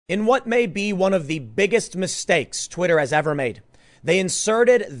In what may be one of the biggest mistakes Twitter has ever made, they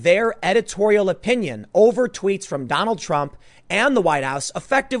inserted their editorial opinion over tweets from Donald Trump and the White House,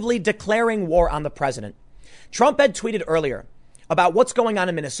 effectively declaring war on the president. Trump had tweeted earlier about what's going on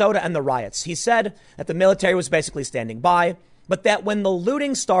in Minnesota and the riots. He said that the military was basically standing by, but that when the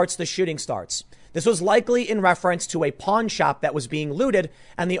looting starts, the shooting starts. This was likely in reference to a pawn shop that was being looted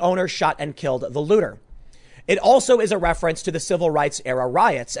and the owner shot and killed the looter. It also is a reference to the civil rights era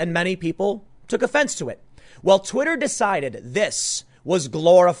riots, and many people took offense to it. Well, Twitter decided this was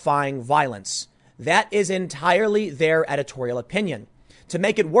glorifying violence. That is entirely their editorial opinion. To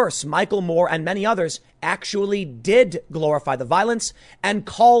make it worse, Michael Moore and many others actually did glorify the violence and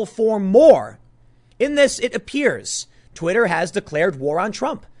call for more. In this, it appears Twitter has declared war on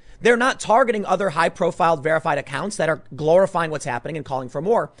Trump. They're not targeting other high-profile verified accounts that are glorifying what's happening and calling for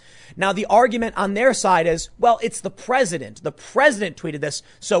more. Now, the argument on their side is, well, it's the president. The president tweeted this,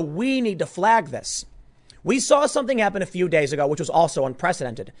 so we need to flag this. We saw something happen a few days ago, which was also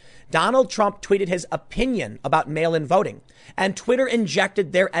unprecedented. Donald Trump tweeted his opinion about mail-in voting, and Twitter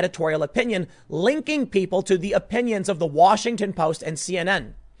injected their editorial opinion, linking people to the opinions of the Washington Post and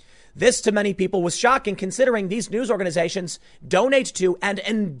CNN. This, to many people, was shocking, considering these news organizations donate to and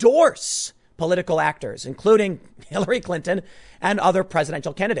endorse political actors, including Hillary Clinton and other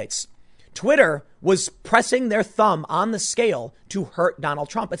presidential candidates. Twitter was pressing their thumb on the scale to hurt Donald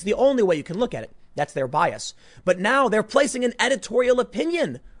Trump. It's the only way you can look at it. That's their bias. But now they're placing an editorial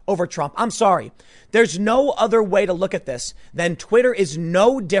opinion over Trump. I'm sorry. There's no other way to look at this than Twitter is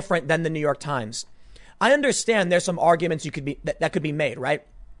no different than the New York Times. I understand there's some arguments that could be made, right?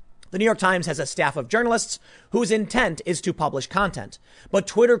 The New York Times has a staff of journalists whose intent is to publish content. But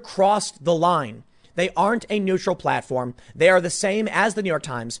Twitter crossed the line. They aren't a neutral platform. They are the same as the New York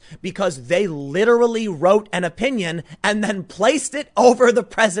Times because they literally wrote an opinion and then placed it over the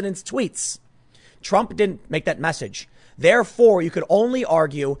president's tweets. Trump didn't make that message. Therefore, you could only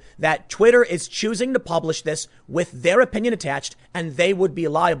argue that Twitter is choosing to publish this with their opinion attached, and they would be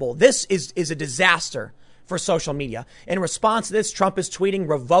liable. This is a disaster for social media. In response to this, Trump is tweeting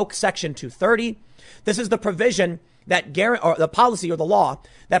revoke Section 230. This is the provision that or the policy or the law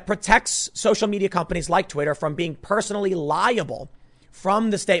that protects social media companies like Twitter from being personally liable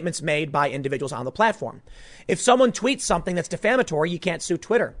from the statements made by individuals on the platform. If someone tweets something that's defamatory, you can't sue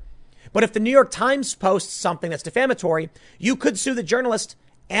Twitter. But if the New York Times posts something that's defamatory, you could sue the journalist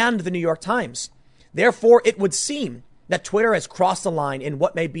and the New York Times. Therefore, it would seem that Twitter has crossed the line in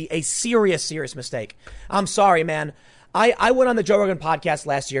what may be a serious, serious mistake. I'm sorry, man. I went on the Joe Rogan podcast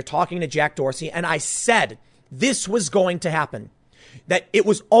last year talking to Jack Dorsey, and I said this was going to happen. That it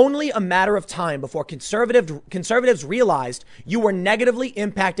was only a matter of time before conservatives realized you were negatively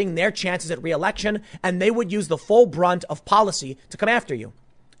impacting their chances at re-election, and they would use the full brunt of policy to come after you.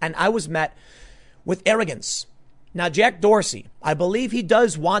 And I was met with arrogance. Now, Jack Dorsey, I believe he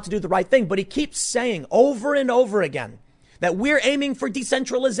does want to do the right thing, but he keeps saying over and over again that we're aiming for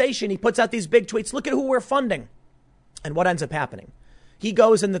decentralization. He puts out these big tweets. Look at who we're funding. And what ends up happening? He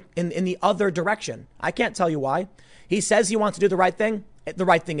goes in the other direction. I can't tell you why. He says he wants to do the right thing. The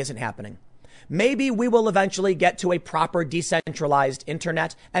right thing isn't happening. Maybe we will eventually get to a proper decentralized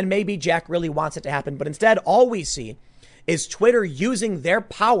internet, and maybe Jack really wants it to happen. But instead, all we see is Twitter using their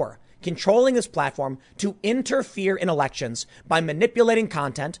power, controlling this platform to interfere in elections by manipulating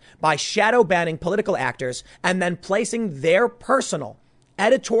content, by shadow banning political actors, and then placing their personal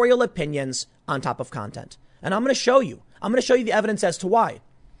editorial opinions on top of content. And I'm going to show you the evidence as to why.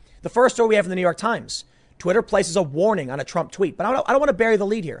 The first story we have in the New York Times. Twitter places a warning on a Trump tweet, but I don't want to bury the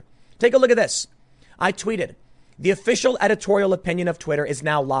lead here. Take a look at this. I tweeted, the official editorial opinion of Twitter is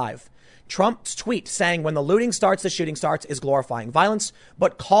now live. Trump's tweet saying when the looting starts, the shooting starts is glorifying violence,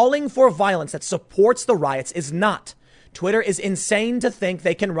 but calling for violence that supports the riots is not. Twitter is insane to think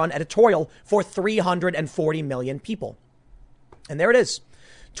they can run editorial for 340 million people. And there it is.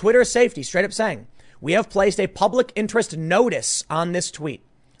 Twitter safety straight up saying, we have placed a public interest notice on this tweet.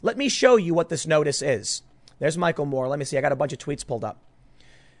 Let me show you what this notice is. There's Michael Moore. Let me see. I got a bunch of tweets pulled up.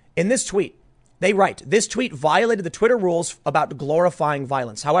 In this tweet, they write, this tweet violated the Twitter rules about glorifying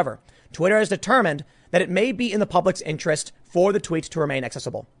violence. However, Twitter has determined that it may be in the public's interest for the tweet to remain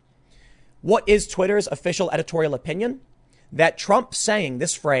accessible. What is Twitter's official editorial opinion? That Trump saying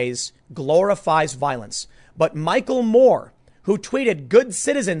this phrase glorifies violence. But Michael Moore, who tweeted good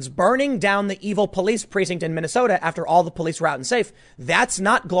citizens burning down the evil police precinct in Minnesota after all the police were out and safe, that's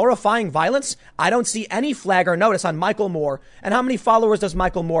not glorifying violence? I don't see any flag or notice on Michael Moore. And how many followers does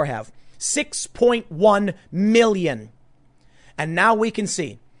Michael Moore have? 6.1 million. And now we can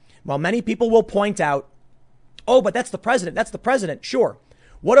see. While many people will point out, oh, but that's the president. That's the president. Sure.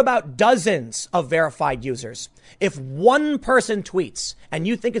 What about dozens of verified users? If one person tweets and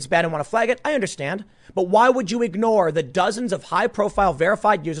you think it's bad and want to flag it, I understand. But why would you ignore the dozens of high-profile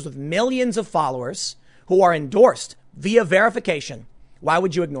verified users with millions of followers who are endorsed via verification? Why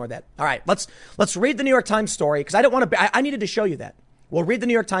would you ignore that? All right, let's read the New York Times story, because I don't want to. I needed to show you that. We'll read the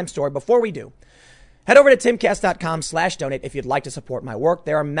New York Times story. Before we do, head over to timcast.com/donate if you'd like to support my work.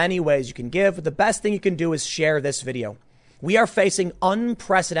 There are many ways you can give. The best thing you can do is share this video. We are facing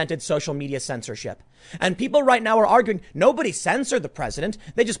unprecedented social media censorship. And people right now are arguing, nobody censored the president.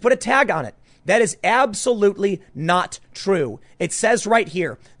 They just put a tag on it. That is absolutely not true. It says right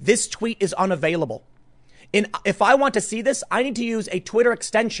here, this tweet is unavailable. If I want to see this, I need to use a Twitter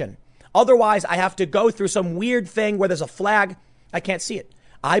extension. Otherwise, I have to go through some weird thing where there's a flag. I can't see it.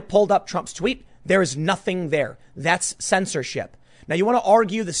 I pulled up Trump's tweet. There is nothing there. That's censorship. Now, you want to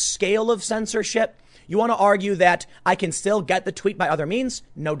argue the scale of censorship? You want to argue that I can still get the tweet by other means?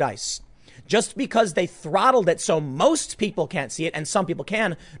 No dice. Just because they throttled it so most people can't see it and some people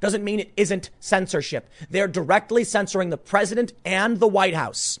can doesn't mean it isn't censorship. They're directly censoring the president and the White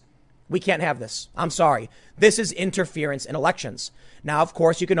House. We can't have this. I'm sorry. This is interference in elections. Now, of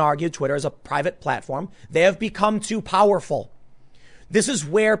course, you can argue Twitter is a private platform. They have become too powerful. This is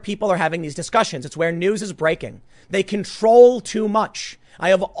where people are having these discussions. It's where news is breaking. They control too much. I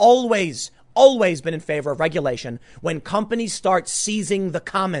have always been in favor of regulation when companies start seizing the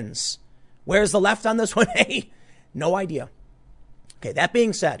commons. Where's the left on this one? Hey, no idea. Okay, that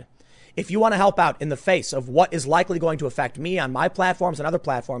being said, if you want to help out in the face of what is likely going to affect me on my platforms and other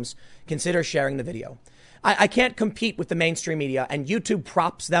platforms, consider sharing the video. I can't compete with the mainstream media, and YouTube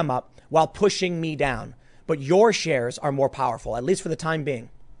props them up while pushing me down. But your shares are more powerful, at least for the time being.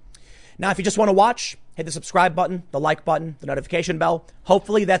 Now, if you just want to watch, hit the subscribe button, the like button, the notification bell.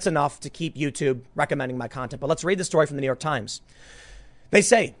 Hopefully that's enough to keep YouTube recommending my content. But let's read the story from the New York Times. They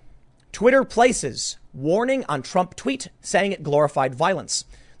say, Twitter places warning on Trump tweet saying it glorified violence.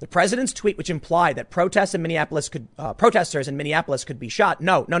 The president's tweet, which implied that protesters in Minneapolis could be shot.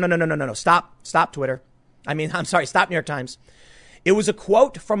 No. Stop, Twitter. Stop, New York Times. It was a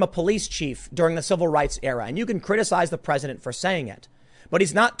quote from a police chief during the civil rights era, and you can criticize the president for saying it. But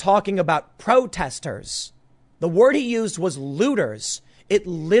he's not talking about protesters. The word he used was looters. It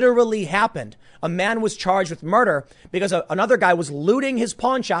literally happened. A man was charged with murder because another guy was looting his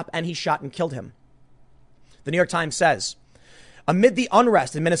pawn shop and he shot and killed him. The New York Times says, amid the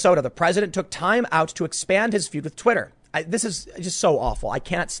unrest in Minnesota, the president took time out to expand his feud with Twitter. This is just so awful. I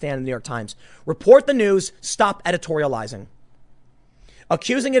can't stand the New York Times. Report the news. Stop editorializing.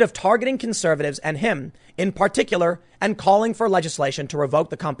 Accusing it of targeting conservatives and him in particular, and calling for legislation to revoke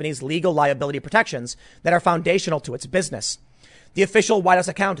the company's legal liability protections that are foundational to its business. The official White House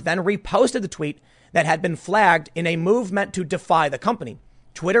account then reposted the tweet that had been flagged in a move meant to defy the company.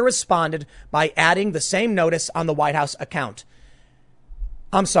 Twitter responded by adding the same notice on the White House account.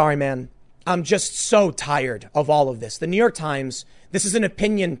 I'm sorry, man. I'm just so tired of all of this. The New York Times, this is an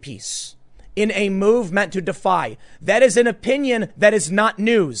opinion piece. In a move meant to defy. That is an opinion. That is not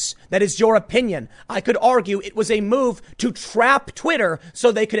news. That is your opinion. I could argue it was a move to trap Twitter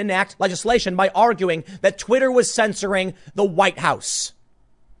so they could enact legislation by arguing that Twitter was censoring the White House.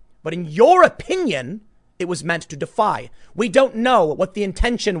 But in your opinion, it was meant to defy. We don't know what the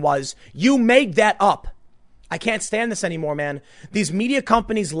intention was. You made that up. I can't stand this anymore, man. These media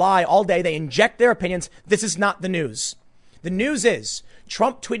companies lie all day. They inject their opinions. This is not the news. The news is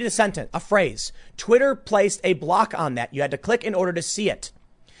Trump tweeted a phrase. Twitter placed a block on that. You had to click in order to see it.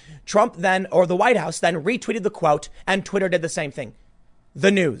 Trump then, or the White House then retweeted the quote, and Twitter did the same thing. The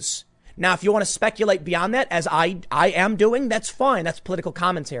news. Now, if you want to speculate beyond that, as I am doing, that's fine. That's political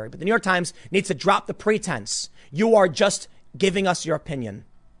commentary. But the New York Times needs to drop the pretense. You are just giving us your opinion.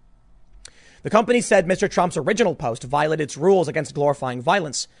 The company said Mr. Trump's original post violated its rules against glorifying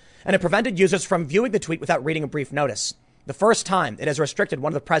violence, and it prevented users from viewing the tweet without reading a brief notice. The first time it has restricted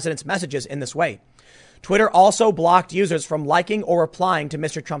one of the president's messages in this way. Twitter also blocked users from liking or replying to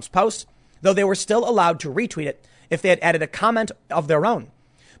Mr. Trump's post, though they were still allowed to retweet it if they had added a comment of their own.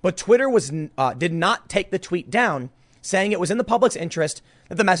 But Twitter did not take the tweet down, saying it was in the public's interest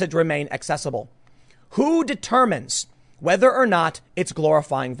that the message remain accessible. Who determines whether or not it's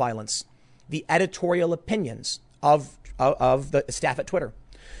glorifying violence? The editorial opinions of the staff at Twitter.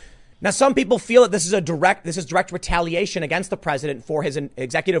 Now, some people feel that this is direct retaliation against the president for his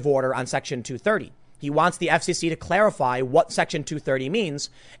executive order on Section 230. He wants the FCC to clarify what Section 230 means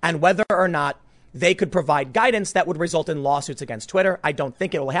and whether or not they could provide guidance that would result in lawsuits against Twitter. I don't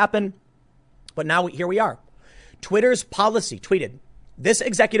think it will happen. But now here we are. Twitter's policy tweeted, this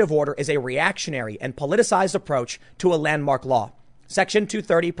executive order is a reactionary and politicized approach to a landmark law. Section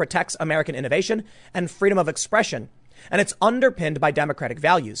 230 protects American innovation and freedom of expression, and it's underpinned by democratic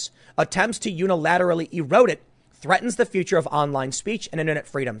values. Attempts to unilaterally erode it threatens the future of online speech and internet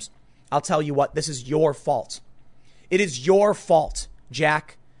freedoms. I'll tell you what, this is your fault. It is your fault,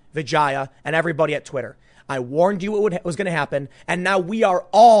 Jack, Vijaya, and everybody at Twitter. I warned you it was going to happen, and now we are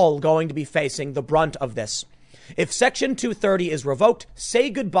all going to be facing the brunt of this. If Section 230 is revoked, say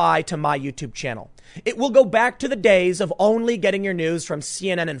goodbye to my YouTube channel. It will go back to the days of only getting your news from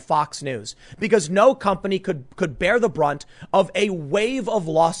CNN and Fox News, because no company could bear the brunt of a wave of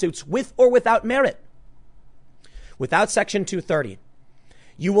lawsuits with or without merit. Without Section 230,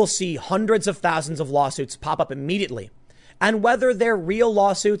 you will see hundreds of thousands of lawsuits pop up immediately. And whether they're real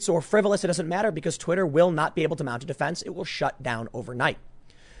lawsuits or frivolous, it doesn't matter, because Twitter will not be able to mount a defense. It will shut down overnight.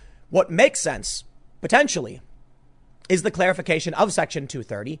 What makes sense, potentially, is the clarification of Section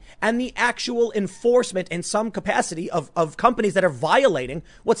 230 and the actual enforcement in some capacity of companies that are violating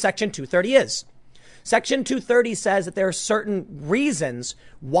what Section 230 is. Section 230 says that there are certain reasons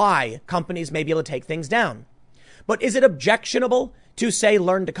why companies may be able to take things down. But is it objectionable to say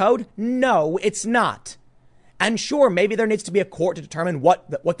learn to code? No, it's not. And sure, maybe there needs to be a court to determine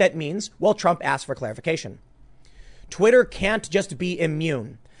what that means. Well, Trump asked for clarification. Twitter can't just be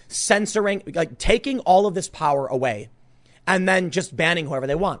immune, censoring, like taking all of this power away and then just banning whoever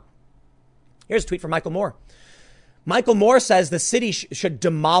they want. Here's a tweet from Michael Moore. Michael Moore says the city should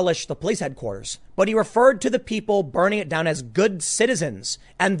demolish the police headquarters, but he referred to the people burning it down as good citizens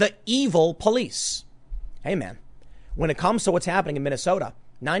and the evil police. Hey, man, when it comes to what's happening in Minnesota,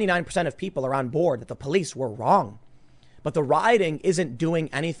 99% of people are on board that the police were wrong. But the rioting isn't doing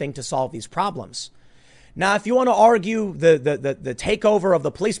anything to solve these problems. Now, if you want to argue the takeover of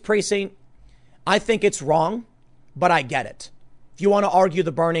the police precinct, I think it's wrong, but I get it. If you want to argue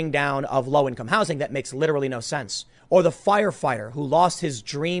the burning down of low-income housing, that makes literally no sense. Or the firefighter who lost his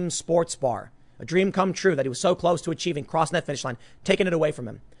dream sports bar, a dream come true that he was so close to achieving, crossing that finish line, taking it away from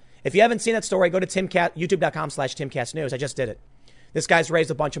him. If you haven't seen that story, go to youtube.com/TimCastNews. I just did it. This guy's raised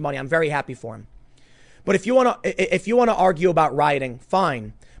a bunch of money. I'm very happy for him. But if you want to argue about rioting,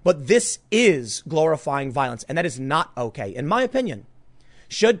 fine. But this is glorifying violence, and that is not okay, in my opinion.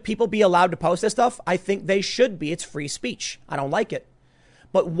 Should people be allowed to post this stuff? I think they should be. It's free speech. I don't like it.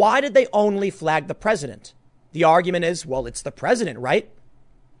 But why did they only flag the president? The argument is, well, it's the president, right?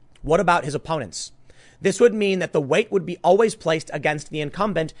 What about his opponents? This would mean that the weight would be always placed against the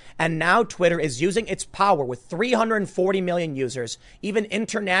incumbent. And now Twitter is using its power with 340 million users, even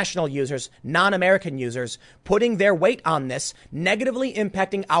international users, non-American users, putting their weight on this, negatively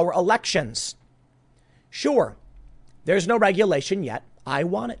impacting our elections. Sure, there's no regulation yet. I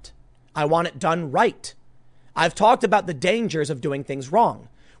want it. I want it done right. I've talked about the dangers of doing things wrong.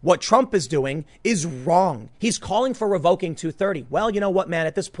 What Trump is doing is wrong. He's calling for revoking 230. Well, you know what, man?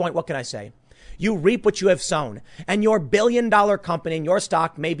 At this point, what can I say? You reap what you have sown, and your billion-dollar company and your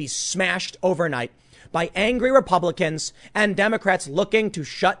stock may be smashed overnight by angry Republicans and Democrats looking to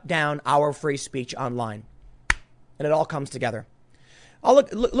shut down our free speech online. And it all comes together. I'll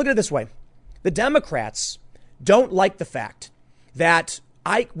look at it this way. The Democrats don't like the fact that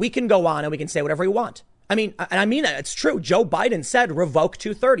we can go on and we can say whatever we want. I mean it's true. Joe Biden said revoke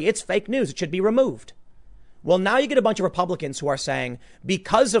 230. It's fake news. It should be removed. Well, now you get a bunch of Republicans who are saying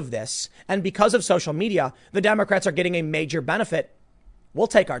because of this and because of social media, the Democrats are getting a major benefit. We'll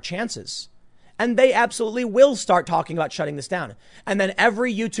take our chances. And they absolutely will start talking about shutting this down. And then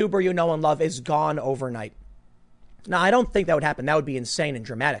every YouTuber you know and love is gone overnight. Now, I don't think that would happen. That would be insane and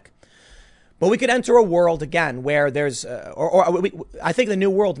dramatic. But we could enter a world again where there's I think the new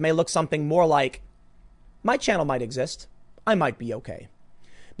world may look something more like my channel might exist. I might be okay.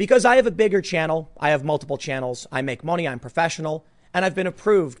 Because I have a bigger channel, I have multiple channels, I make money, I'm professional, and I've been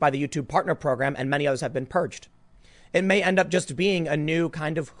approved by the YouTube Partner Program, and many others have been purged. It may end up just being a new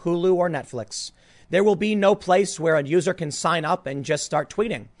kind of Hulu or Netflix. There will be no place where a user can sign up and just start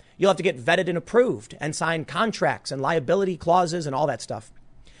tweeting. You'll have to get vetted and approved and sign contracts and liability clauses and all that stuff.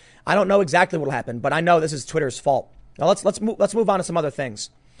 I don't know exactly what will happen, but I know this is Twitter's fault. Now let's move on to some other things.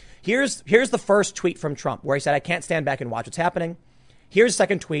 Here's the first tweet from Trump where he said, I can't stand back and watch what's happening. Here's the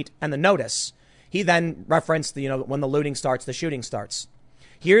second tweet and the notice. He then referenced, when the looting starts, the shooting starts.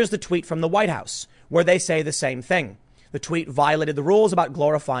 Here's the tweet from the White House where they say the same thing. The tweet violated the rules about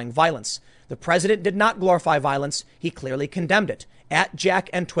glorifying violence. The president did not glorify violence. He clearly condemned it. @Jack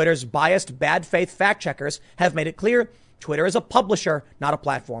and Twitter's biased bad faith fact checkers have made it clear Twitter is a publisher, not a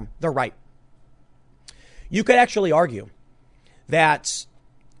platform. They're right. You could actually argue that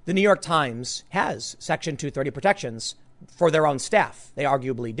the New York Times has Section 230 protections for their own staff. They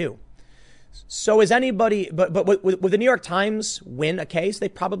arguably do. So is anybody, but would the New York Times win a case? They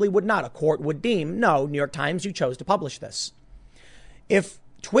probably would not. A court would deem, no, New York Times, you chose to publish this. If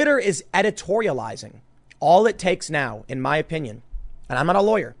Twitter is editorializing, all it takes now, in my opinion, and I'm not a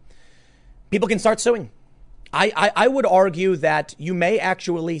lawyer, people can start suing. I would argue that you may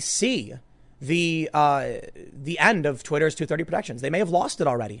actually see the end of Twitter's 230 protections. They may have lost it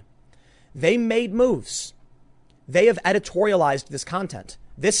already. They made moves. They have editorialized this content.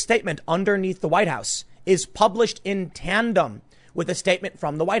 This statement underneath the White House is published in tandem with a statement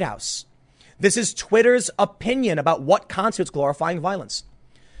from the White House. This is Twitter's opinion about what constitutes glorifying violence.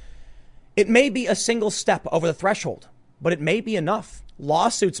 It may be a single step over the threshold, but it may be enough.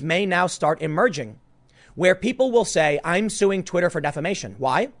 Lawsuits may now start emerging where people will say, I'm suing Twitter for defamation.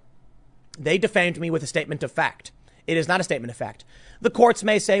 Why? They defamed me with a statement of fact. It is not a statement of fact. The courts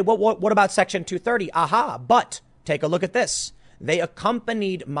may say, well, what about Section 230? Aha, but take a look at this. They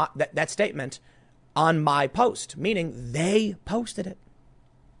accompanied that statement on my post, meaning they posted it.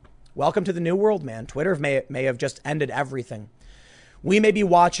 Welcome to the new world, man. Twitter may have just ended everything. We may be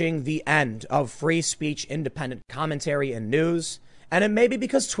watching the end of free speech, independent commentary and news. And it may be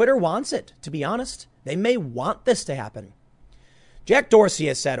because Twitter wants it, to be honest. They may want this to happen. Jack Dorsey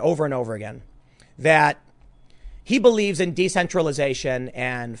has said over and over again that he believes in decentralization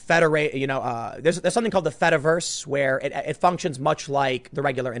and federate. There's something called the Fediverse where it functions much like the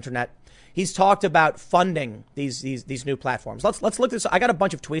regular internet. He's talked about funding these new platforms. Let's look at this. I got a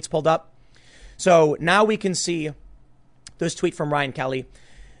bunch of tweets pulled up. So now we can see this tweet from Ryan Kelly.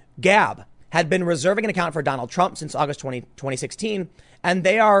 Gab had been reserving an account for Donald Trump since August 2016, and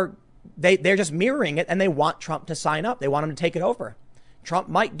they're just mirroring it, and they want Trump to sign up. They want him to take it over. Trump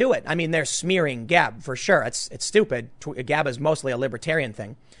might do it. I mean, they're smearing Gab for sure. It's stupid. Gab is mostly a libertarian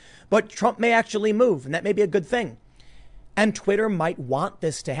thing, but Trump may actually move, and that may be a good thing. And Twitter might want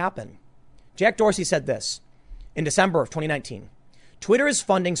this to happen. Jack Dorsey said this in December of 2019. Twitter is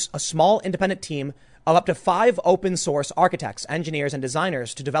funding a small independent team of up to 5 open source architects, engineers, and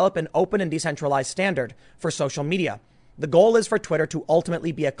designers to develop an open and decentralized standard for social media. The goal is for Twitter to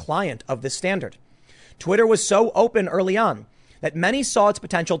ultimately be a client of this standard. Twitter was so open early on that many saw its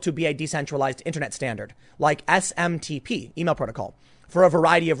potential to be a decentralized internet standard, like SMTP, email protocol, for a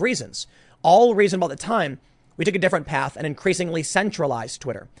variety of reasons. All reasonable at the time, we took a different path and increasingly centralized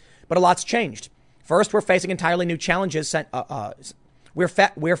Twitter. But a lot's changed. First, we're facing entirely new challenges.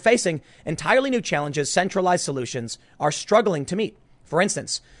 We're facing entirely new challenges centralized solutions are struggling to meet. For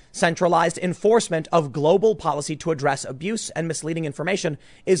instance, centralized enforcement of global policy to address abuse and misleading information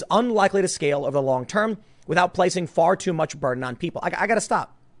is unlikely to scale over the long term without placing far too much burden on people. I got to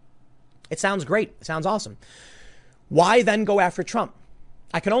stop. It sounds great. It sounds awesome. Why then go after Trump?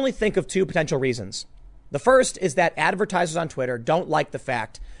 I can only think of 2 potential reasons. The first is that advertisers on Twitter don't like the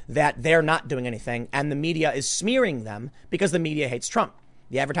fact that they're not doing anything and the media is smearing them because the media hates Trump.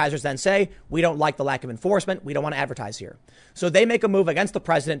 The advertisers then say, we don't like the lack of enforcement. We don't want to advertise here. So they make a move against the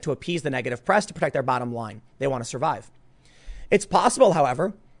president to appease the negative press to protect their bottom line. They want to survive. It's possible,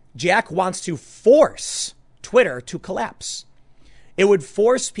 however, Jack wants to force Twitter to collapse. It would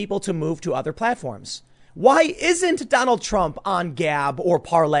force people to move to other platforms. Why isn't Donald Trump on Gab or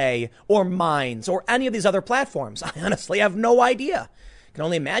Parler or Minds or any of these other platforms? I honestly have no idea. I can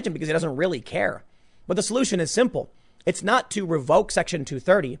only imagine because he doesn't really care. But the solution is simple. It's not to revoke Section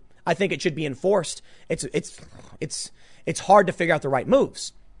 230. I think it should be enforced. It's hard to figure out the right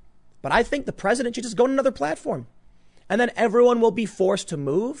moves. But I think the president should just go to another platform. And then everyone will be forced to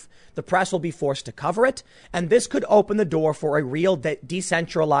move. The press will be forced to cover it. And this could open the door for a real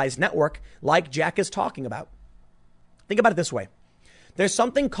decentralized network like Jack is talking about. Think about it this way. There's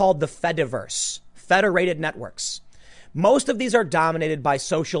something called the Fediverse, federated networks. Most of these are dominated by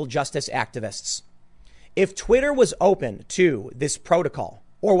social justice activists. If Twitter was open to this protocol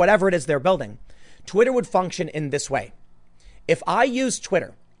or whatever it is they're building, Twitter would function in this way. If I use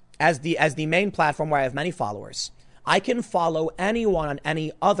Twitter as the main platform where I have many followers, I can follow anyone on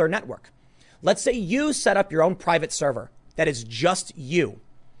any other network. Let's say you set up your own private server that is just you.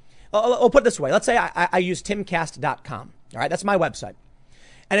 I'll put it this way. Let's say I use timcast.com. All right, that's my website.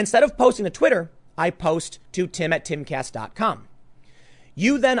 And instead of posting to Twitter, I post to tim@timcast.com.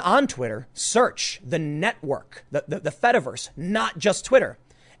 You then on Twitter search the network, the Fediverse, not just Twitter,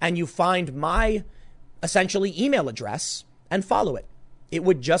 and you find my essentially email address and follow it. It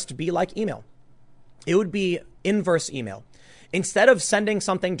would just be like email. It would be inverse email. Instead of sending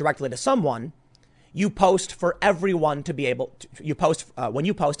something directly to someone, you post for everyone to be able to, when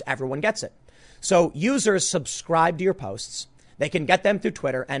you post, everyone gets it. So users subscribe to your posts. They can get them through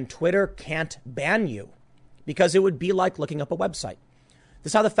Twitter, and Twitter can't ban you because it would be like looking up a website.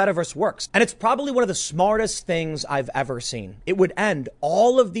 This is how the Fediverse works. And it's probably one of the smartest things I've ever seen. It would end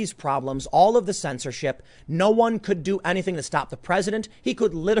all of these problems, all of the censorship. No one could do anything to stop the president. He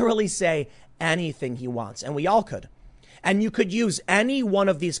could literally say anything he wants, and we all could. And you could use any one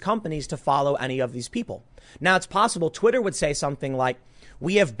of these companies to follow any of these people. Now, it's possible Twitter would say something like,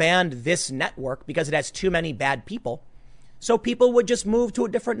 we have banned this network because it has too many bad people. So people would just move to a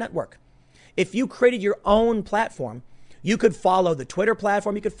different network. If you created your own platform, you could follow the Twitter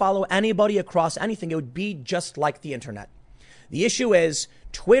platform. You could follow anybody across anything. It would be just like the internet. The issue is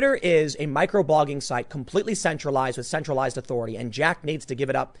Twitter is a microblogging site completely centralized with centralized authority, and Jack needs to give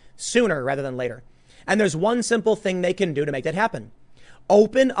it up sooner rather than later. And there's one simple thing they can do to make that happen.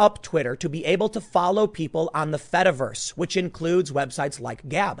 Open up Twitter to be able to follow people on the Fediverse, which includes websites like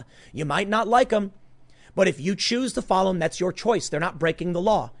Gab. You might not like them, but if you choose to follow them, that's your choice. They're not breaking the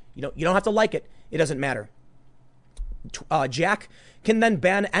law. You don't have to like it. It doesn't matter. Jack can then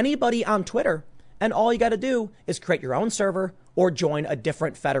ban anybody on Twitter, and all you got to do is create your own server or join a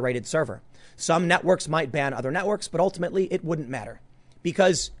different federated server. Some networks might ban other networks, but ultimately it wouldn't matter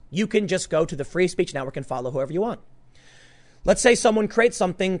because you can just go to the free speech network and follow whoever you want. Let's say someone creates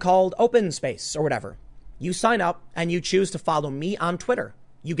something called Open Space or whatever. You sign up and you choose to follow me on Twitter.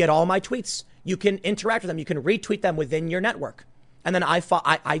 You get all my tweets. You can interact with them. You can retweet them within your network. And then I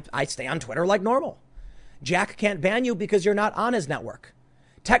stay on Twitter like normal. Jack can't ban you because you're not on his network.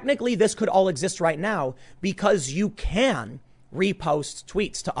 Technically, this could all exist right now because you can repost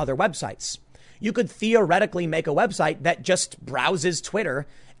tweets to other websites. You could theoretically make a website that just browses Twitter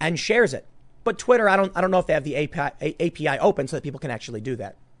and shares it. But Twitter, I don't know if they have the API open so that people can actually do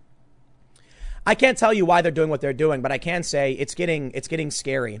that. I can't tell you why they're doing what they're doing, but I can say it's getting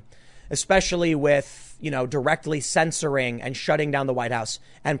scary, especially with, directly censoring and shutting down the White House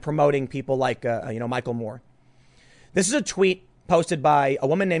and promoting people like, Michael Moore. This is a tweet posted by a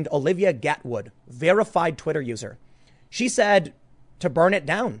woman named Olivia Gatwood, verified Twitter user. She said to burn it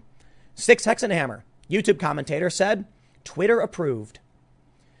down. Six Hexenhammer, YouTube commentator, said, Twitter approved.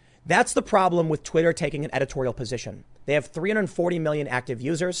 That's the problem with Twitter taking an editorial position. They have 340 million active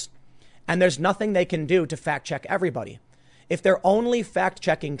users, and there's nothing they can do to fact check everybody. If they're only fact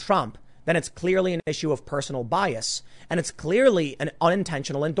checking Trump, then it's clearly an issue of personal bias, and it's clearly an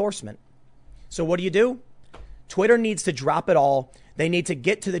unintentional endorsement. So what do? Twitter needs to drop it all. They need to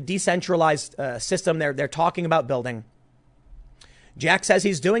get to the decentralized system they're talking about building. Jack says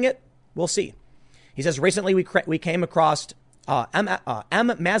he's doing it. We'll see. He says recently we came across M.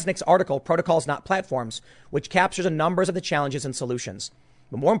 Masnick's article, Protocols Not Platforms, which captures a number of the challenges and solutions.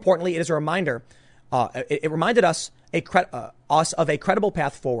 But more importantly, it is a reminder. It reminded us of a credible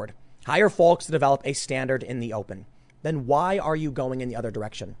path forward. Hire folks to develop a standard in the open. Then why are you going in the other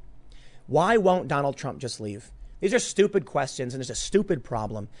direction? Why won't Donald Trump just leave? These are stupid questions, and it's a stupid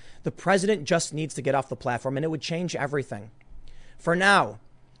problem. The president just needs to get off the platform, and it would change everything. For now,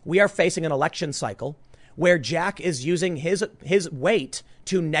 we are facing an election cycle where Jack is using his weight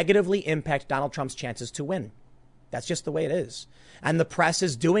to negatively impact Donald Trump's chances to win. That's just the way it is. And the press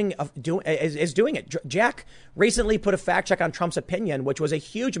is doing it. Jack recently put a fact check on Trump's opinion, which was a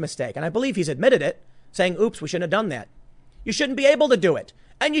huge mistake. And I believe he's admitted it, saying, oops, we shouldn't have done that. You shouldn't be able to do it.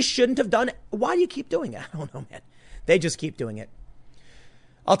 And you shouldn't have done it. Why do you keep doing it? I don't know, man. They just keep doing it.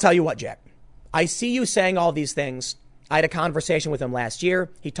 I'll tell you what, Jack. I see you saying all these things. I had a conversation with him last year.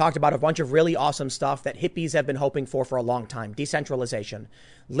 He talked about a bunch of really awesome stuff that hippies have been hoping for a long time. Decentralization,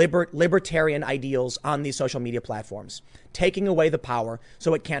 libertarian ideals on these social media platforms, taking away the power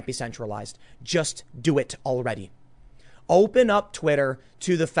so it can't be centralized. Just do it already. Open up Twitter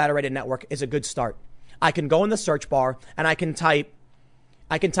to the federated network is a good start. I can go in the search bar and I can type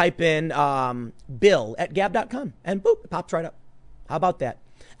in Bill at gab.com and boop, it pops right up. How about that?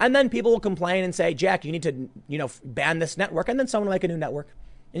 And then people will complain and say, Jack, you need to, ban this network. And then someone will make a new network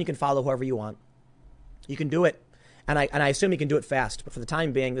and you can follow whoever you want. You can do it. And I assume you can do it fast. But for the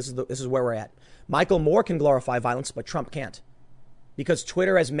time being, this is where we're at. Michael Moore can glorify violence, but Trump can't. Because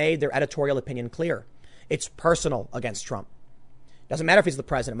Twitter has made their editorial opinion clear. It's personal against Trump. Doesn't matter if he's the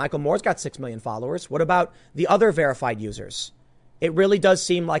president. Michael Moore's got 6 million followers. What about the other verified users? It really does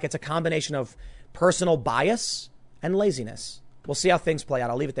seem like it's a combination of personal bias and laziness. We'll see how things play out.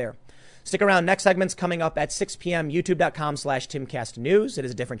 I'll leave it there. Stick around. Next segment's coming up at 6 p.m. YouTube.com/TimCastNews. It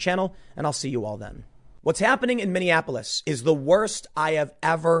is a different channel, and I'll see you all then. What's happening in Minneapolis is the worst I have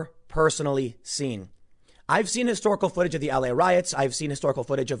ever personally seen. I've seen historical footage of the LA riots. I've seen historical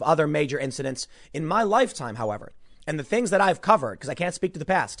footage of other major incidents in my lifetime, however. And the things that I've covered, because I can't speak to the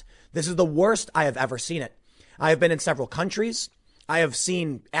past, this is the worst I have ever seen it. I have been in several countries. I have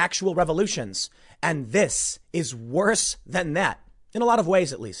seen actual revolutions. And this is worse than that. in a lot of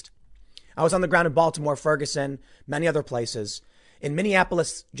ways, at least. I was on the ground in Baltimore, Ferguson, many other places. In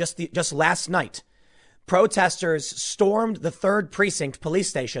Minneapolis, just last night, protesters stormed the 3rd Precinct police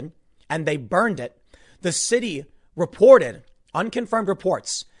station and they burned it. The city reported, unconfirmed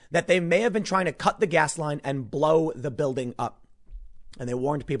reports, that they may have been trying to cut the gas line and blow the building up. And they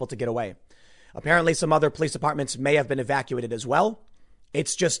warned people to get away. Apparently, some other police departments may have been evacuated as well.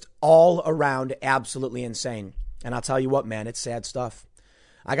 It's just all around absolutely insane. And I'll tell you what, man, it's sad stuff.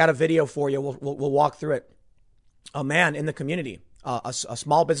 I got a video for you. We'll walk through it. A man in the community, a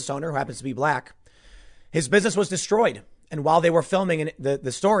small business owner who happens to be black, his business was destroyed. And while they were filming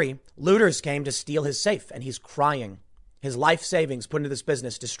the story, looters came to steal his safe, and he's crying. His life savings put into this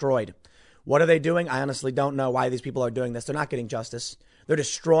business destroyed. What are they doing? I honestly don't know why these people are doing this. They're not getting justice. They're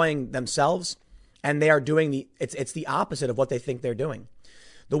destroying themselves, and they are doing it's the opposite of what they think they're doing.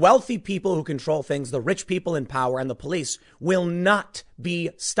 The wealthy people who control things, the rich people in power, and the police will not be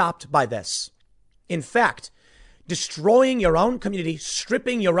stopped by this. In fact, destroying your own community,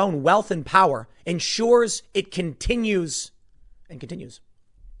 stripping your own wealth and power ensures it continues and continues.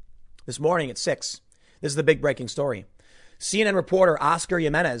 This morning at 6, this is the big breaking story. CNN reporter Oscar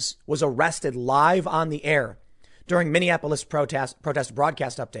Jimenez was arrested live on the air during Minneapolis protest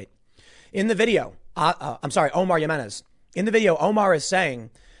broadcast update. In the video, Omar Jimenez. In the video, Omar is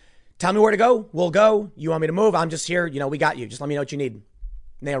saying, tell me where to go. We'll go. You want me to move? I'm just here. We got you. Just let me know what you need. And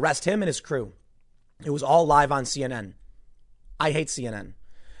they arrest him and his crew. It was all live on CNN. I hate CNN.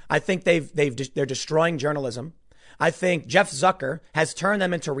 I think they're destroying journalism. I think Jeff Zucker has turned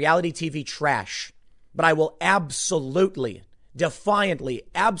them into reality TV trash. But I will absolutely, defiantly,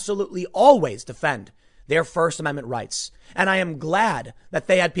 absolutely always defend their First Amendment rights. And I am glad that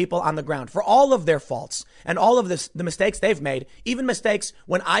they had people on the ground for all of their faults and all of the mistakes they've made, even mistakes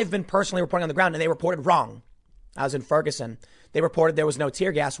when I've been personally reporting on the ground and they reported wrong. I was in Ferguson. They reported there was no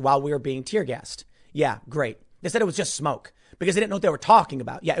tear gas while we were being tear gassed. Yeah, great. They said it was just smoke because they didn't know what they were talking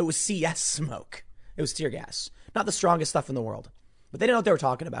about. Yeah, it was CS smoke. It was tear gas. Not the strongest stuff in the world, but they didn't know what they were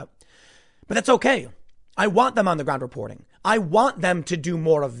talking about. But that's okay. I want them on the ground reporting. I want them to do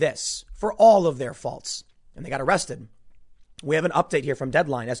more of this for all of their faults. And they got arrested. We have an update here from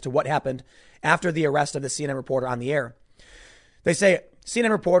Deadline as to what happened after the arrest of the CNN reporter on the air. They say CNN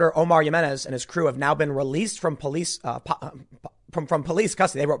reporter Omar Jimenez and his crew have now been released from police from police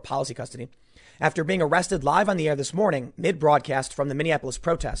custody. They wrote policy custody after being arrested live on the air this morning, mid-broadcast from the Minneapolis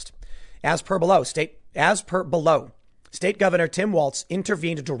protest. As per below, State Governor Tim Walz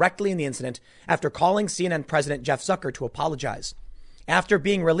intervened directly in the incident after calling CNN President Jeff Zucker to apologize. After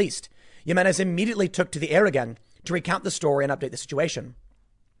being released, Jimenez immediately took to the air again to recount the story and update the situation.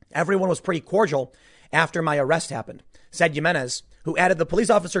 Everyone was pretty cordial after my arrest happened, said Jimenez, who added the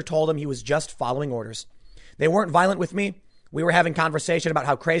police officer told him he was just following orders. They weren't violent with me. We were having conversation about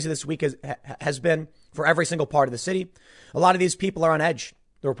how crazy this week has been for every single part of the city. A lot of these people are on edge,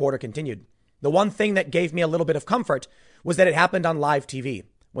 the reporter continued. The one thing that gave me a little bit of comfort was that it happened on live TV.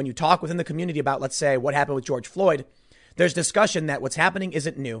 When you talk within the community about, let's say, what happened with George Floyd, there's discussion that what's happening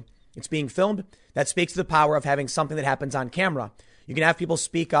isn't new. It's being filmed. That speaks to the power of having something that happens on camera. You can have people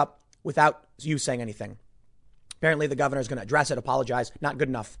speak up without you saying anything. Apparently, the governor is going to address it, apologize. Not good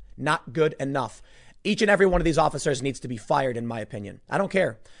enough. Not good enough. Each and every one of these officers needs to be fired, in my opinion. I don't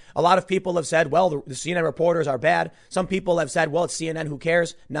care. A lot of people have said, well, the CNN reporters are bad. Some people have said, well, it's CNN. Who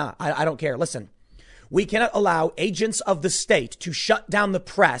cares? Nah, I don't care. Listen, we cannot allow agents of the state to shut down the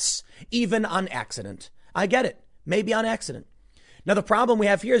press, even on accident. I get it. Maybe on accident. Now, the problem we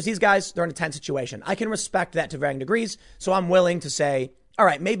have here is these guys, they're in a tense situation. I can respect that to varying degrees. So I'm willing to say, all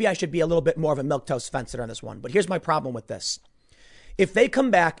right, maybe I should be a little bit more of a milquetoast fencer on this one. But here's my problem with this. If they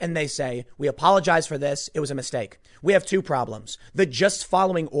come back and they say, we apologize for this, it was a mistake. We have two problems. The just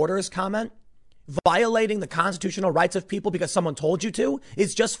following orders comment, violating the constitutional rights of people because someone told you to,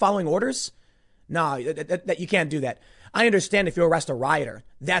 is just following orders. No, you can't do that. I understand if you arrest a rioter,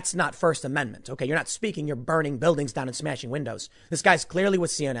 that's not First Amendment. Okay, you're not speaking, you're burning buildings down and smashing windows. This guy's clearly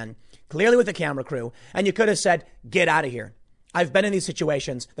with CNN, clearly with the camera crew, and you could have said, get out of here. I've been in these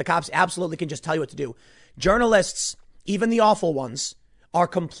situations. The cops absolutely can just tell you what to do. Journalists, even the awful ones, are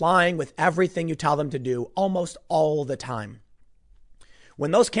complying with everything you tell them to do almost all the time.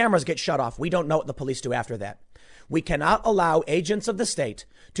 When those cameras get shut off, we don't know what the police do after that. We cannot allow agents of the state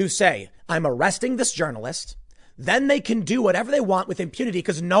to say, I'm arresting this journalist. Then they can do whatever they want with impunity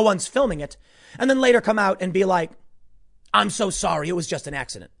because no one's filming it. And then later come out and be like, I'm so sorry. It was just an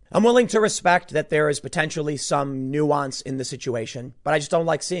accident. I'm willing to respect that there is potentially some nuance in the situation, but I just don't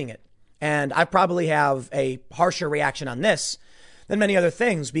like seeing it. And I probably have a harsher reaction on this than many other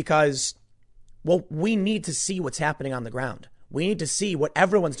things because, well, we need to see what's happening on the ground. We need to see what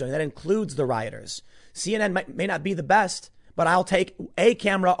everyone's doing. That includes the rioters. CNN may not be the best, but I'll take a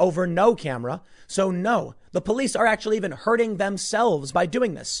camera over no camera. So no, the police are actually even hurting themselves by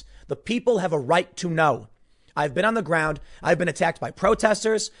doing this. The people have a right to know. I've been on the ground. I've been attacked by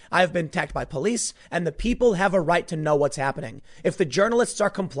protesters. I've been attacked by police, and the people have a right to know what's happening. If the journalists are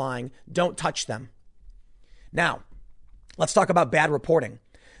complying, don't touch them. Now, let's talk about bad reporting.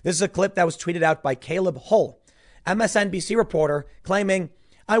 This is a clip that was tweeted out by Caleb Hull, MSNBC reporter, claiming,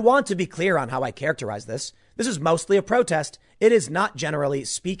 "I want to be clear on how I characterize this. This is mostly a protest. It is not, generally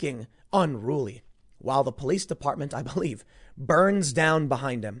speaking, unruly." While the police department, I believe, burns down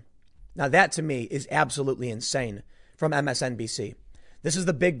behind him. Now, that to me is absolutely insane from MSNBC. This is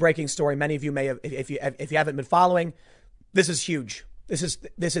the big breaking story. Many of you may have, if you haven't been following, this is huge. This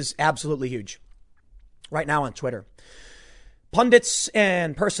is absolutely huge. Right now on Twitter, pundits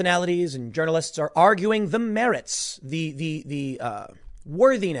and personalities and journalists are arguing the merits, the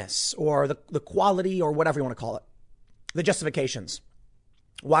worthiness, or the quality, or whatever you want to call it, the justifications.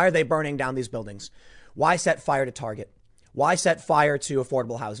 Why are they burning down these buildings? Why set fire to Target? Why set fire to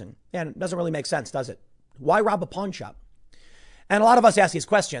affordable housing? And it doesn't really make sense, does it? Why rob a pawn shop? And a lot of us ask these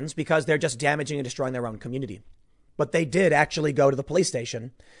questions because they're just damaging and destroying their own community. But they did actually go to the police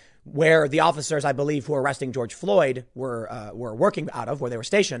station where the officers, I believe, who were arresting George Floyd were working out of, where they were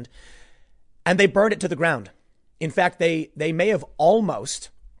stationed, and they burned it to the ground. In fact, they may have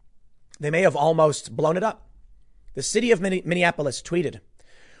almost blown it up. The city of Minneapolis tweeted,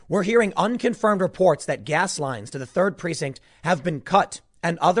 "We're hearing unconfirmed reports that gas lines to the 3rd precinct have been cut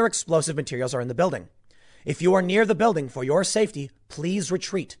and other explosive materials are in the building. If you are near the building for your safety, please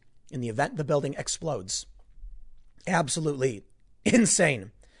retreat in the event the building explodes." Absolutely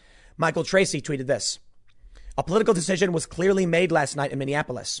insane. Michael Tracy tweeted this: "A political decision was clearly made last night in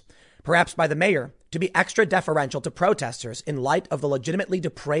Minneapolis, perhaps by the mayor, to be extra deferential to protesters in light of the legitimately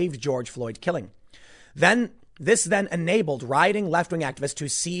depraved George Floyd killing. This enabled rioting left-wing activists to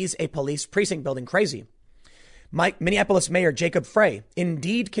seize a police precinct building crazy. Minneapolis Mayor Jacob Frey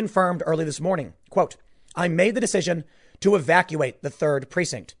indeed confirmed early this morning, quote, 'I made the decision to evacuate the 3rd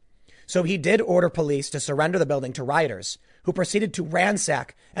precinct.' So he did order police to surrender the building to rioters, who proceeded to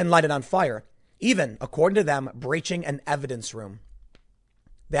ransack and light it on fire, even, according to them, breaching an evidence room."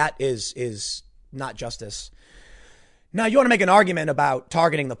 That is not justice. Now, you want to make an argument about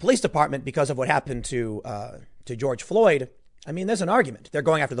targeting the police department because of what happened to George Floyd. I mean, there's an argument. They're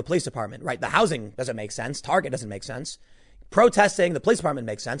going after the police department, right? The housing doesn't make sense. Target doesn't make sense. Protesting the police department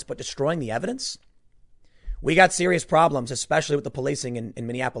makes sense, but destroying the evidence? We got serious problems, especially with the policing in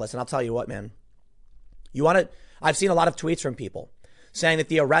Minneapolis. And I'll tell you what, man, I've seen a lot of tweets from people saying that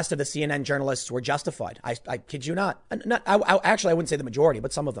the arrest of the CNN journalists were justified. I kid you not. Actually, I wouldn't say the majority,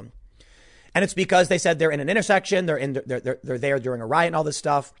 but some of them. And it's because they said they're in an intersection. They're there during a riot and all this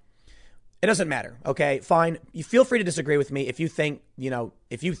stuff. It doesn't matter. OK, fine. You feel free to disagree with me if you think,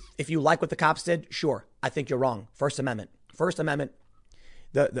 if you like what the cops did. Sure. I think you're wrong. First Amendment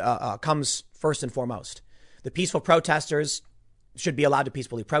comes first and foremost. The peaceful protesters should be allowed to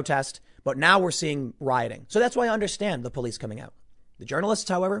peacefully protest. But now we're seeing rioting. So that's why I understand the police coming out. The journalists,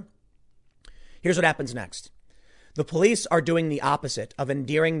 however, here's what happens next. The police are doing the opposite of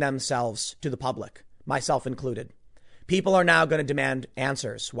endearing themselves to the public, myself included. People are now going to demand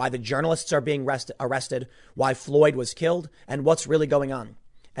answers. Why the journalists are being arrested, why Floyd was killed, and what's really going on.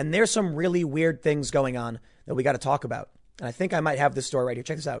 And there's some really weird things going on that we got to talk about. And I think I might have this story right here.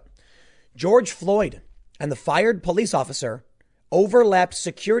 Check this out. George Floyd and the fired police officer overlapped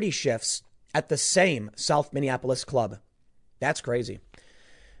security shifts at the same South Minneapolis club. That's crazy.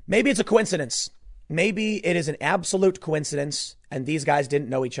 Maybe it's a coincidence. Maybe it is an absolute coincidence and these guys didn't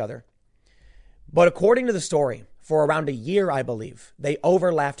know each other. But according to the story, for around a year, I believe, they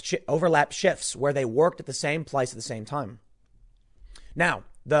overlapped shifts where they worked at the same place at the same time. Now,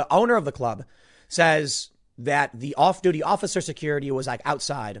 the owner of the club says that the off-duty officer security was like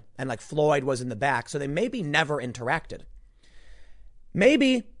outside and like Floyd was in the back. So they maybe never interacted.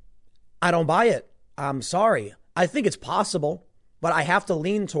 Maybe. I don't buy it. I'm sorry. I think it's possible, but I have to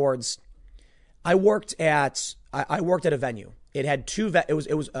lean towards. I worked at a venue. It had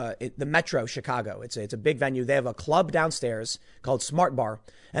the Metro Chicago. It's a big venue. They have a club downstairs called Smart Bar,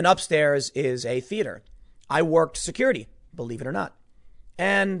 and upstairs is a theater. I worked security, believe it or not,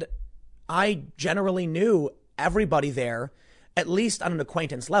 and I generally knew everybody there, at least on an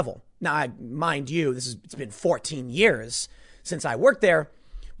acquaintance level. Now, mind you, it's been 14 years since I worked there,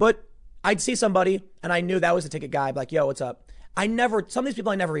 but I'd see somebody and I knew that was the ticket guy. I'd be like, yo, what's up? Some of these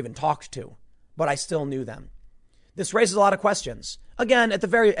people I never even talked to, but I still knew them. This raises a lot of questions. Again, at the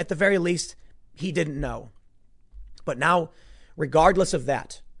very least, he didn't know. But now regardless of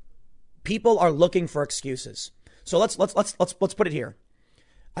that, people are looking for excuses. So let's put it here.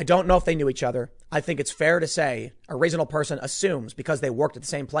 I don't know if they knew each other. I think it's fair to say a reasonable person assumes because they worked at the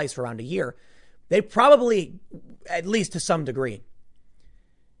same place for around a year, they probably, at least to some degree.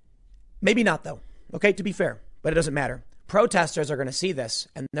 Maybe not though. Okay, to be fair, but it doesn't matter. Protesters are going to see this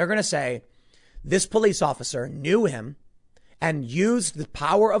and they're going to say this police officer knew him and used the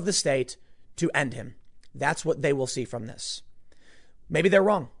power of the state to end him. That's what they will see from this. Maybe they're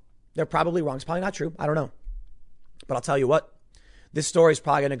wrong. They're probably wrong. It's probably not true. I don't know. But I'll tell you what, this story is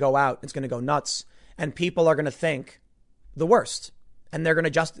probably going to go out. It's going to go nuts. And people are going to think the worst. And they're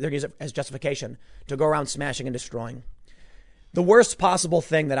going to use it as justification to go around smashing and destroying. The worst possible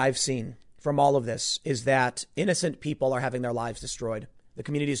thing that I've seen from all of this is that innocent people are having their lives destroyed. The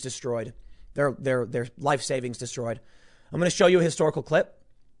community is destroyed. Their life savings destroyed. I'm going to show you a historical clip.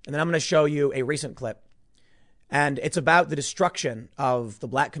 And then I'm going to show you a recent clip. And it's about the destruction of the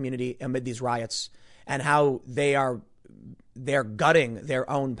black community amid these riots and how they're gutting their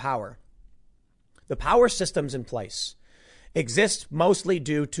own power. The power systems in place exist mostly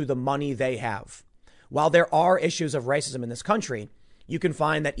due to the money they have. While there are issues of racism in this country, you can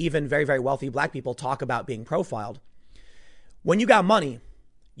find that even very, very wealthy black people talk about being profiled. When you got money,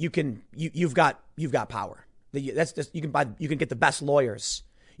 you've got power. That's just, you can get the best lawyers.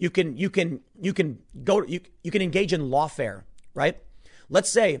 You can engage in lawfare, right? Let's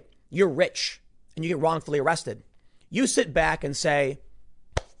say you're rich and you get wrongfully arrested. You sit back and say,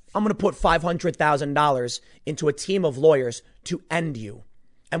 I'm going to put $500,000 into a team of lawyers to end you.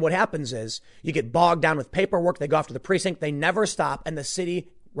 And what happens is you get bogged down with paperwork. They go after the precinct. They never stop and the city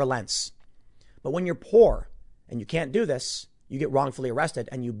relents. But when you're poor and you can't do this, you get wrongfully arrested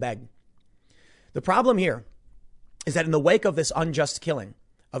and you beg. The problem here is that in the wake of this unjust killing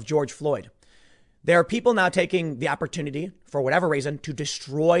of George Floyd, there are people now taking the opportunity, for whatever reason, to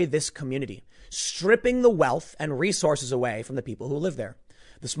destroy this community, stripping the wealth and resources away from the people who live there.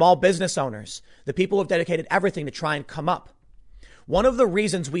 The small business owners, the people who have dedicated everything to try and come up. One of the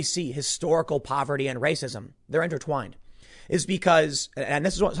reasons we see historical poverty and racism, they're intertwined, is because, and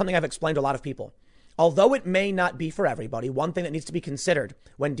this is something I've explained to a lot of people, although it may not be for everybody, one thing that needs to be considered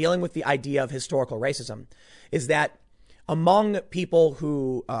when dealing with the idea of historical racism is that among people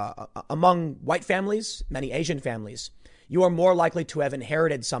who, among white families, many Asian families, you are more likely to have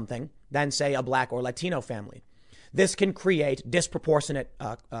inherited something than, say, a black or Latino family. This can create disproportionate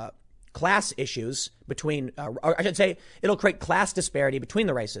class issues between, or I should say, it'll create class disparity between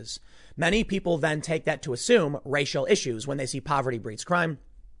the races. Many people then take that to assume racial issues when they see poverty breeds crime.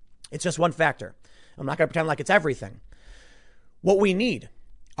 It's just one factor. I'm not going to pretend like it's everything. What we need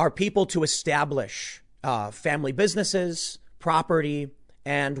are people to establish family businesses, property,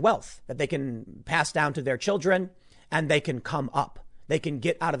 and wealth that they can pass down to their children, and they can come up. They can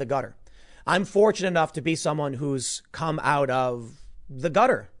get out of the gutter. I'm fortunate enough to be someone who's come out of the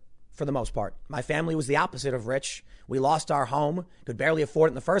gutter for the most part. My family was the opposite of rich. We lost our home, could barely afford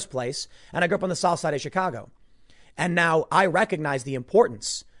it in the first place, and I grew up on the south side of Chicago. And now I recognize the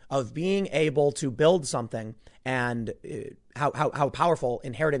importance of being able to build something and how powerful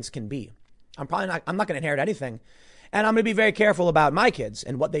inheritance can be. I'm not going to inherit anything. And I'm going to be very careful about my kids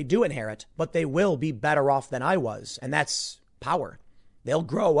and what they do inherit, but they will be better off than I was. And that's power. They'll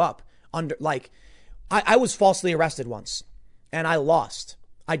grow up under, like, I was falsely arrested once and I lost.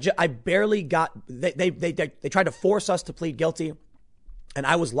 I barely got, they tried to force us to plead guilty. And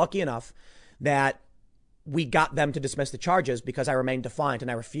I was lucky enough that we got them to dismiss the charges because I remained defiant and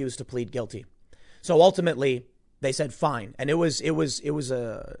I refused to plead guilty. So ultimately they said fine. And it was I'm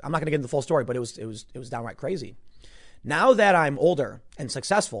not going to get into the full story, but it was downright crazy. Now that I'm older and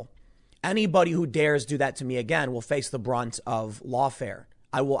successful, anybody who dares do that to me again will face the brunt of lawfare.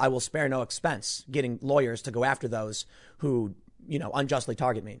 I will spare no expense getting lawyers to go after those who, unjustly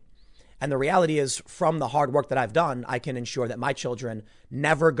target me. And the reality is, from the hard work that I've done, I can ensure that my children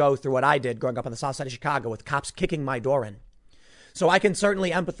never go through what I did growing up on the south side of Chicago with cops kicking my door in. So I can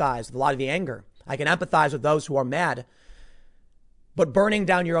certainly empathize with a lot of the anger. I can empathize with those who are mad. But burning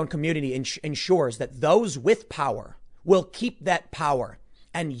down your own community ensures that those with power will keep that power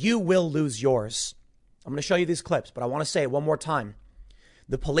and you will lose yours. I'm going to show you these clips, but I want to say it one more time.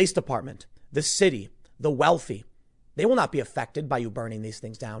 The police department, the city, the wealthy, they will not be affected by you burning these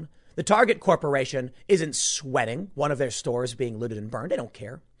things down. The Target Corporation isn't sweating one of their stores being looted and burned. They don't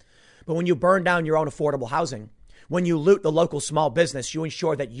care. But when you burn down your own affordable housing, when you loot the local small business, you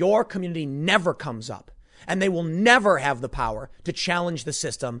ensure that your community never comes up and they will never have the power to challenge the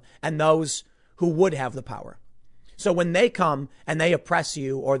system and those who would have the power. So when they come and they oppress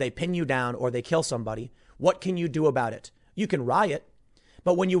you or they pin you down or they kill somebody, what can you do about it? You can riot,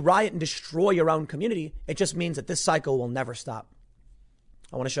 but when you riot and destroy your own community, it just means that this cycle will never stop.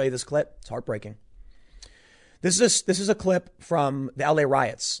 I want to show you this clip. It's heartbreaking. This is a clip from the LA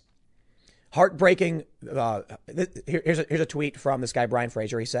riots. Heartbreaking. Here's a tweet from this guy, Brian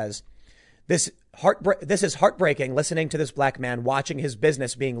Fraser. He says, this is heartbreaking listening to this black man watching his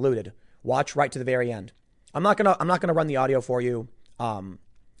business being looted. Watch right to the very end. I'm not gonna run the audio for you.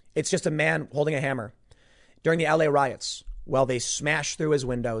 It's just a man holding a hammer during the LA riots. Well, they smash through his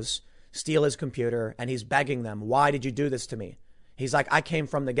windows, steal his computer, and he's begging them, why did you do this to me? He's like, I came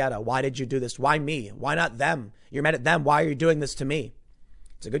from the ghetto. Why did you do this? Why me? Why not them? You're mad at them. Why are you doing this to me?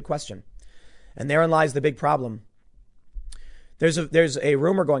 It's a good question. And therein lies the big problem. There's a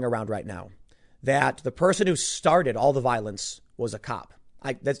rumor going around right now that the person who started all the violence was a cop.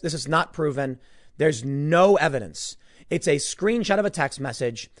 This is not proven. There's no evidence. It's a screenshot of a text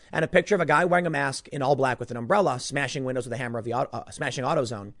message and a picture of a guy wearing a mask in all black with an umbrella, smashing windows with a hammer of the smashing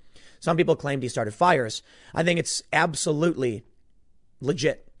AutoZone. Some people claimed he started fires. I think it's absolutely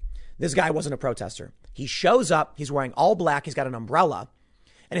legit. This guy wasn't a protester. He shows up. He's wearing all black. He's got an umbrella.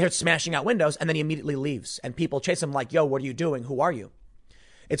 And he starts smashing out windows, and then he immediately leaves. And people chase him like, yo, what are you doing? Who are you?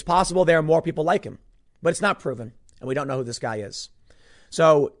 It's possible there are more people like him, but it's not proven. And we don't know who this guy is.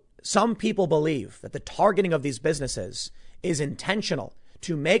 So some people believe that the targeting of these businesses is intentional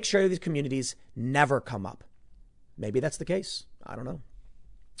to make sure these communities never come up. Maybe that's the case. I don't know.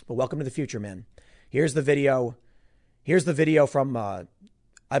 But welcome to the future, man. Here's the video. Here's the video from,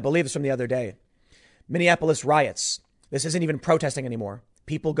 I believe it's from the other day. Minneapolis riots. This isn't even protesting anymore.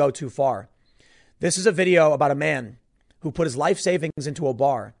 People go too far. This is a video about a man who put his life savings into a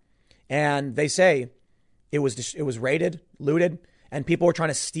bar. And they say it was raided, looted, and people were trying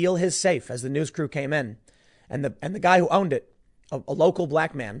to steal his safe as the news crew came in. And the guy who owned it, a local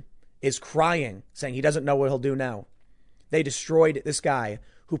black man, is crying, saying he doesn't know what he'll do now. They destroyed this guy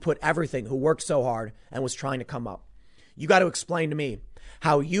who put everything, who worked so hard and was trying to come up. You got to explain to me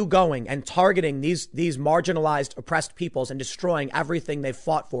how you going and targeting these marginalized, oppressed peoples and destroying everything they've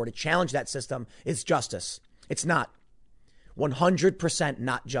fought for to challenge that system is justice. It's not. 100%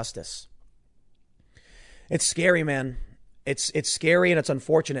 not justice. It's scary, man. It's scary and it's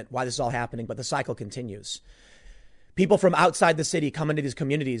unfortunate why this is all happening, but the cycle continues. People from outside the city come into these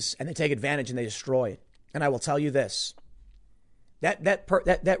communities and they take advantage and they destroy. And I will tell you this.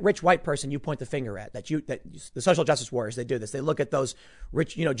 That rich white person you point the finger at, that the social justice warriors, they do this. They look at those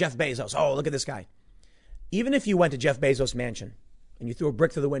rich, Jeff Bezos. Oh, look at this guy. Even if you went to Jeff Bezos' mansion and you threw a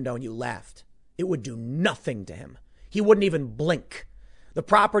brick through the window and you laughed, it would do nothing to him. He wouldn't even blink. The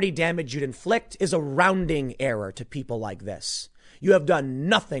property damage you'd inflict is a rounding error to people like this. You have done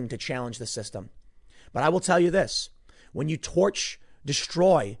nothing to challenge the system. But I will tell you this. When you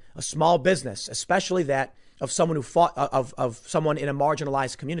destroy a small business, especially that of someone who fought, of someone in a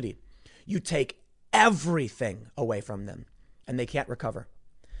marginalized community, you take everything away from them and they can't recover.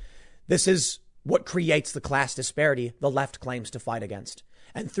 This is what creates the class disparity the left claims to fight against.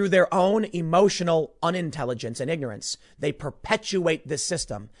 And through their own emotional unintelligence and ignorance, they perpetuate this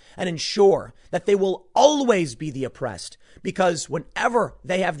system and ensure that they will always be the oppressed, because whenever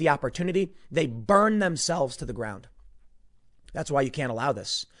they have the opportunity, they burn themselves to the ground. That's why you can't allow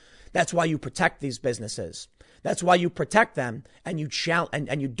this. That's why you protect these businesses. That's why you protect them and you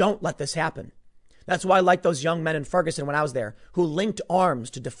and you don't let this happen. That's why I like those young men in Ferguson when I was there who linked arms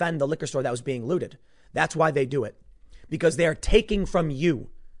to defend the liquor store that was being looted. That's why they do it. Because they are taking from you.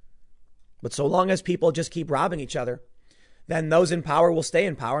 But so long as people just keep robbing each other, then those in power will stay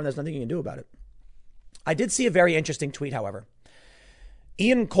in power and there's nothing you can do about it. I did see a very interesting tweet, however.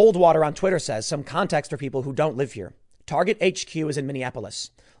 Ian Coldwater on Twitter says, some context for people who don't live here. Target HQ is in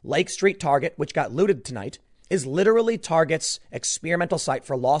Minneapolis. Lake Street Target, which got looted tonight, is literally Target's experimental site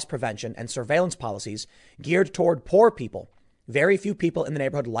for loss prevention and surveillance policies geared toward poor people. Very few people in the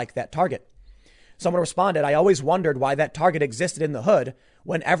neighborhood like that Target. Someone responded, I always wondered why that Target existed in the hood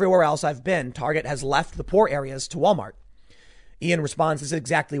when everywhere else I've been, Target has left the poor areas to Walmart. Ian responds, this is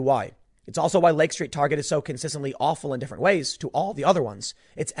exactly why. It's also why Lake Street Target is so consistently awful in different ways to all the other ones.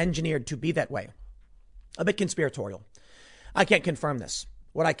 It's engineered to be that way. A bit conspiratorial. I can't confirm this.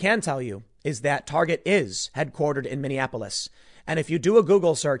 What I can tell you is that Target is headquartered in Minneapolis. And if you do a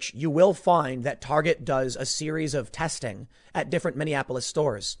Google search, you will find that Target does a series of testing at different Minneapolis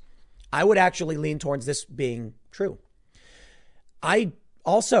stores. I would actually lean towards this being true. I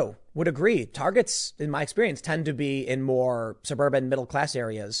also would agree. Targets, in my experience, tend to be in more suburban middle class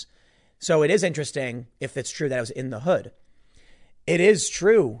areas. So it is interesting if it's true that it was in the hood. It is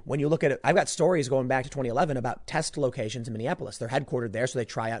true when you look at it. I've got stories going back to 2011 about test locations in Minneapolis. They're headquartered there, so they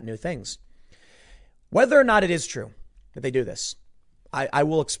try out new things. Whether or not it is true, that they do this? I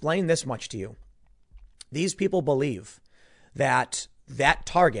will explain this much to you. These people believe that that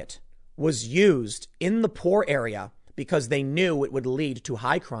target was used in the poor area because they knew it would lead to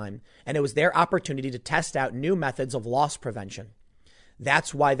high crime, and it was their opportunity to test out new methods of loss prevention.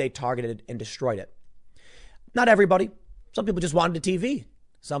 That's why they targeted and destroyed it. Not everybody. Some people just wanted a TV.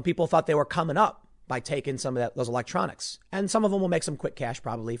 Some people thought they were coming up by taking some of those electronics. And some of them will make some quick cash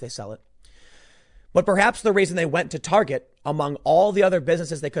probably if they sell it. But perhaps the reason they went to Target among all the other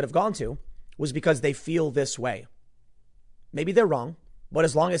businesses they could have gone to was because they feel this way. Maybe they're wrong, but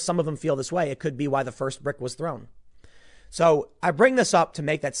as long as some of them feel this way, it could be why the first brick was thrown. So I bring this up to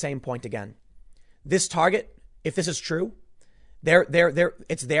make that same point again. This Target, if this is true,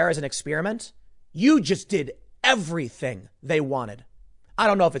 it's there as an experiment. You just did everything they wanted. I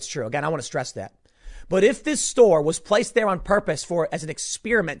don't know if it's true. Again, I want to stress that. But if this store was placed there on purpose as an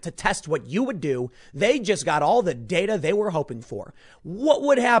experiment to test what you would do, they just got all the data they were hoping for. What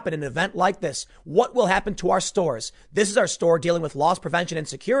would happen in an event like this? What will happen to our stores? This is our store dealing with loss prevention and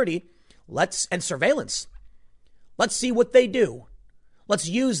security. And surveillance. Let's see what they do. Let's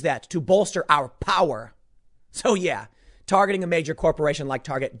use that to bolster our power. So yeah, targeting a major corporation like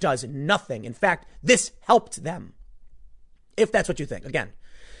Target does nothing. In fact, this helped them. If that's what you think. Again,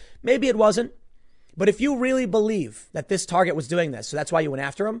 maybe it wasn't. But if you really believe that this Target was doing this, so that's why you went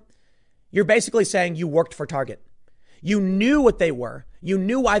after them, you're basically saying you worked for Target. You knew what they were. You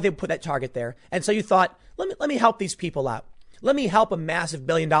knew why they put that Target there. And so you thought, let me help these people out. Let me help a massive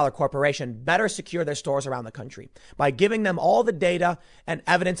billion-dollar corporation better secure their stores around the country by giving them all the data and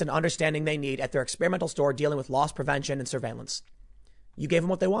evidence and understanding they need at their experimental store dealing with loss prevention and surveillance. You gave them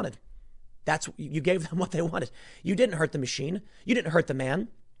what they wanted. You gave them what they wanted. You didn't hurt the machine. You didn't hurt the man.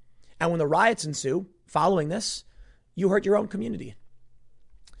 And when the riots ensue following this, you hurt your own community.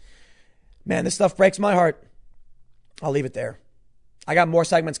 Man, this stuff breaks my heart. I'll leave it there. I got more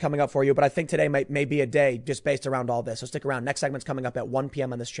segments coming up for you, but I think today may be a day just based around all this. So stick around. Next segment's coming up at 1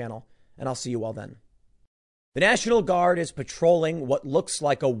 p.m. on this channel, and I'll see you all then. The National Guard is patrolling what looks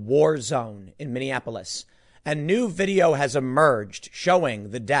like a war zone in Minneapolis. A new video has emerged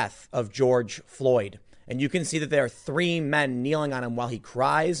showing the death of George Floyd. And you can see that there are 3 men kneeling on him while he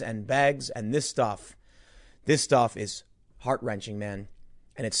cries and begs. And this stuff is heart-wrenching, man.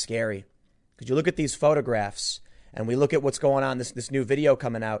 And it's scary. Because you look at these photographs and we look at what's going on, this new video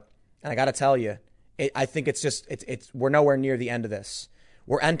coming out. And I got to tell you, I think we're nowhere near the end of this.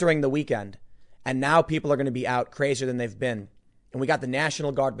 We're entering the weekend. And now people are going to be out crazier than they've been. And we got the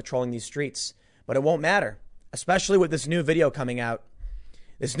National Guard patrolling these streets. But it won't matter, especially with this new video coming out.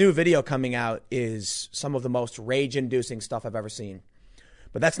 This new video coming out is some of the most rage-inducing stuff I've ever seen.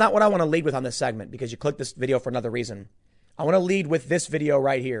 But that's not what I want to lead with on this segment, because you clicked this video for another reason. I want to lead with this video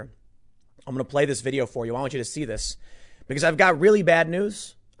right here. I'm going to play this video for you. I want you to see this because I've got really bad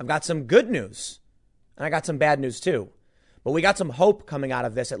news. I've got some good news, and I got some bad news too. But we got some hope coming out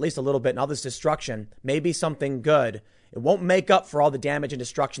of this, at least a little bit, and all this destruction. Maybe something good. It won't make up for all the damage and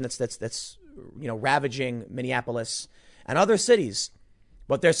destruction that's ravaging Minneapolis and other cities.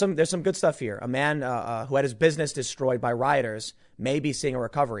 But there's some good stuff here. A man who had his business destroyed by rioters may be seeing a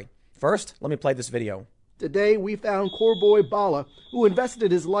recovery. First, let me play this video. Today, we found Corboy Bala, who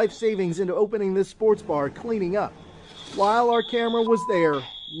invested his life savings into opening this sports bar, cleaning up. While our camera was there,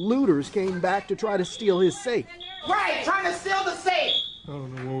 looters came back to try to steal his safe. Right, trying to steal the safe. I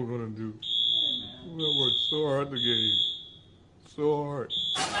don't know what we're going to do. We worked so hard to get here. So hard.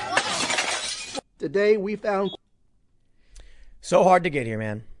 Today, we found... So hard to get here,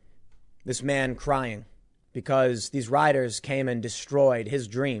 man. This man crying because these rioters came and destroyed his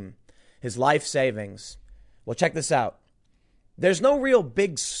dream, his life savings. Well, check this out. There's no real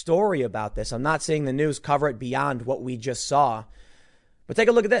big story about this. I'm not seeing the news cover it beyond what we just saw. But take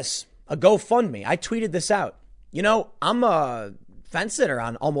a look at this. A GoFundMe. I tweeted this out. You know, I'm a fence sitter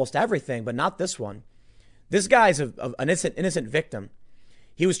on almost everything, but not this one. This guy's an innocent victim.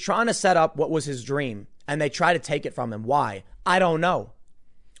 He was trying to set up what was his dream, and they try to take it from him. Why? I don't know.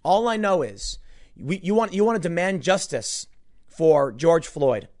 All I know is you want to demand justice for George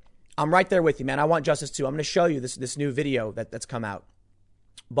Floyd. I'm right there with you, man. I want justice too. I'm going to show you this new video that's come out.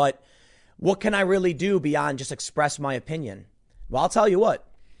 But what can I really do beyond just express my opinion? Well, I'll tell you what.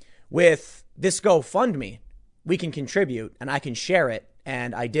 With this GoFundMe, we can contribute and I can share it.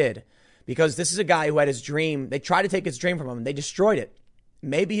 And I did. Because this is a guy who had his dream. They tried to take his dream from him and they destroyed it.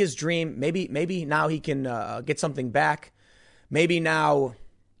 Maybe his dream, maybe now he can get something back. Maybe now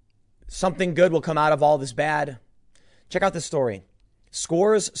something good will come out of all this bad. Check out this story.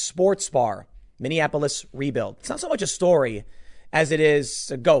 Scores Sports Bar, Minneapolis rebuild. It's not so much a story as it is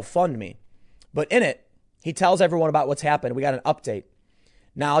a GoFundMe. But in it, He tells everyone about what's happened. We got an update.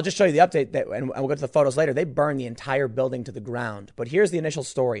 Now, I'll just show you the update, and we'll get to the photos later. They burned the entire building to the ground. But here's the initial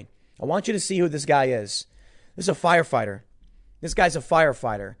story. I want you to see who this guy is. This is a firefighter. This guy's a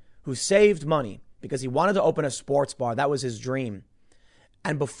firefighter who saved money because he wanted to open a sports bar. That was his dream.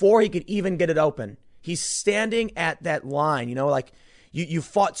 And before he could even get it open, he's standing at that line. You know, like you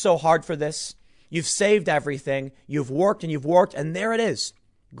fought so hard for this. You've saved everything. You've worked, and there it is.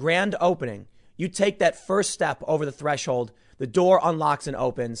 Grand opening. You take that first step over the threshold. The door unlocks and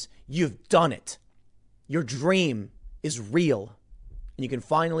opens. You've done it. Your dream is real. And you can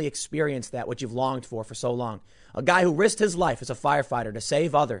finally experience that, what you've longed for so long. A guy who risked his life as a firefighter to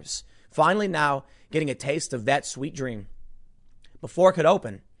save others. Finally now getting a taste of that sweet dream. Before it could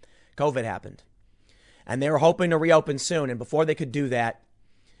open, COVID happened. And they were hoping to reopen soon. And before they could do that,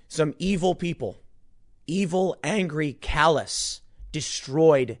 some evil people, evil, angry, callous,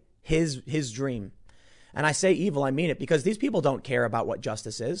 destroyed his dream. And I say evil, I mean it, because these people don't care about what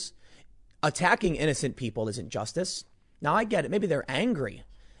justice is. Attacking innocent people isn't justice. Now, I get it. Maybe they're angry.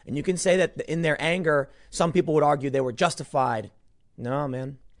 And you can say that in their anger, some people would argue they were justified. No,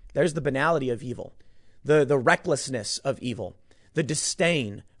 man. There's the banality of evil, the recklessness of evil, the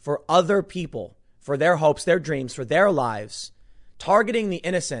disdain for other people, for their hopes, their dreams, for their lives. Targeting the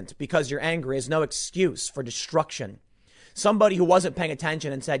innocent because you're angry is no excuse for destruction. Somebody who wasn't paying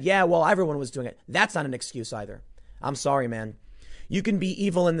attention and said, yeah, well, everyone was doing it. That's not an excuse either. I'm sorry, man. You can be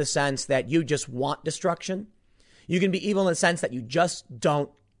evil in the sense that you just want destruction. You can be evil in the sense that you just don't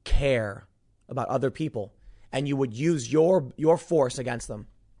care about other people and you would use your force against them.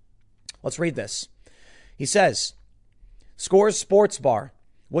 Let's read this. He says, Scores Sports Bar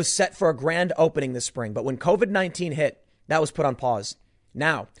was set for a grand opening this spring, but when COVID-19 hit, that was put on pause.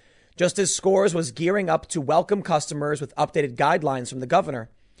 Now, just as Scores was gearing up to welcome customers with updated guidelines from the governor,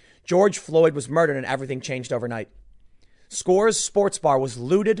 George Floyd was murdered and everything changed overnight. Scores Sports Bar was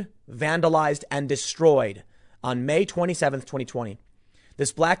looted, vandalized, and destroyed on May 27th, 2020.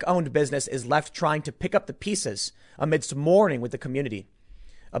 This black-owned business is left trying to pick up the pieces amidst mourning with the community.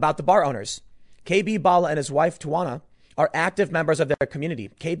 About the bar owners, KB Bala and his wife, Tuana, are active members of their community.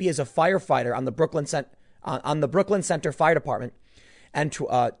 KB is a firefighter on the Brooklyn Center Fire Department, and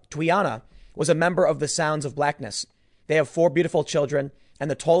Tuana was a member of the Sounds of Blackness. They have 4 beautiful children,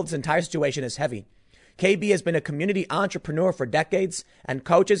 and the toll of this entire situation is heavy. KB has been a community entrepreneur for decades and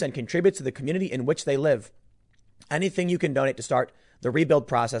coaches and contributes to the community in which they live. Anything you can donate to start the rebuild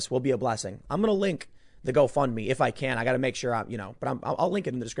process will be a blessing. I'm going to link the GoFundMe if I can. I got to make sure I'll link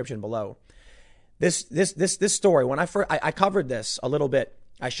it in the description below. This story, when I covered this a little bit,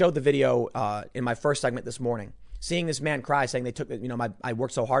 I showed the video in my first segment this morning. Seeing this man cry, saying they took, I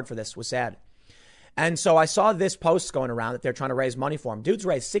worked so hard for this, was sad. And so I saw this post going around that they're trying to raise money for him. Dude's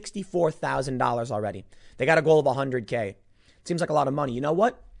raised $64,000 already. They got a goal of $100K. It seems like a lot of money. You know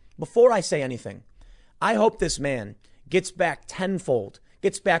what? Before I say anything, I hope this man gets back tenfold,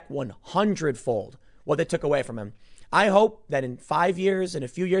 gets back 100-fold what they took away from him. I hope that in 5 years and a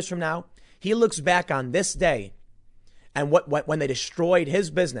few years from now, he looks back on this day and when they destroyed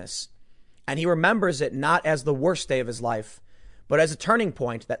his business, and he remembers it not as the worst day of his life, but as a turning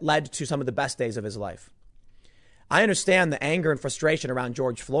point that led to some of the best days of his life. I understand the anger and frustration around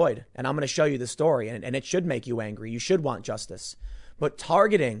George Floyd, and I'm going to show you the story, and it should make you angry. You should want justice. But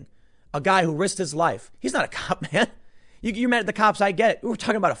targeting a guy who risked his life, he's not a cop, man. You're mad at the cops, I get it. We're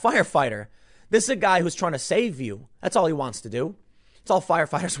talking about a firefighter. This is a guy who's trying to save you. That's all he wants to do. That's all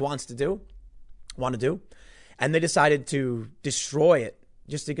firefighters want to do. And they decided to destroy it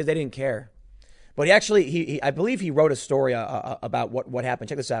just because they didn't care. But I believe he wrote a story about what happened.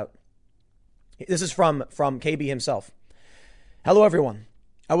 Check this out. This is from KB himself. Hello, everyone.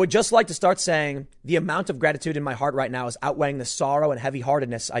 I would just like to start saying the amount of gratitude in my heart right now is outweighing the sorrow and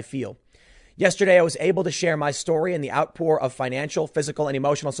heavy-heartedness I feel. Yesterday, I was able to share my story, and the outpour of financial, physical, and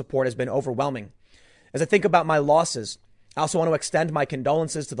emotional support has been overwhelming. As I think about my losses, I also want to extend my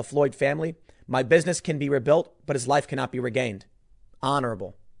condolences to the Floyd family. My business can be rebuilt, but his life cannot be regained.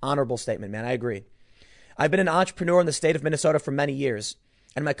 Honorable statement, man. I agree. I've been an entrepreneur in the state of Minnesota for many years,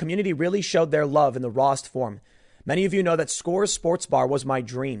 and my community really showed their love in the rawest form. Many of you know that Scores Sports Bar was my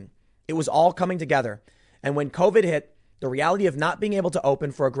dream. It was all coming together. And when COVID hit, the reality of not being able to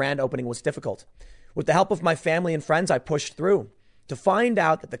open for a grand opening was difficult. With the help of my family and friends, I pushed through. To find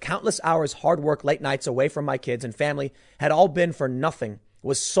out that the countless hours, hard work, late nights away from my kids and family had all been for nothing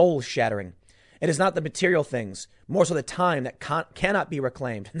was soul-shattering. It is not the material things, more so the time that cannot be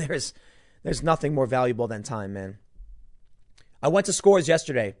reclaimed. And there's nothing more valuable than time, man. I went to Scores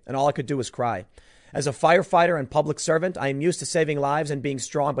yesterday, and all I could do was cry. As a firefighter and public servant, I am used to saving lives and being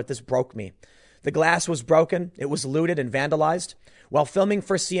strong, but this broke me. The glass was broken. It was looted and vandalized. While filming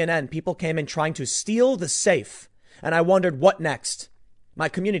for CNN, people came in trying to steal the safe. And I wondered, what next? My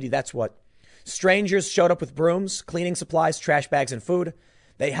community, that's what. Strangers showed up with brooms, cleaning supplies, trash bags, and food.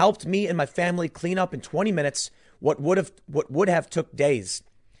 They helped me and my family clean up in 20 minutes what would have took days.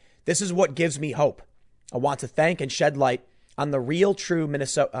 This is what gives me hope. I want to thank and shed light on the real, true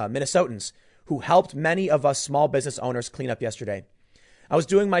Minnesotans who helped many of us small business owners clean up yesterday. I was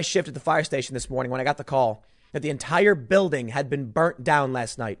doing my shift at the fire station this morning when I got the call that the entire building had been burnt down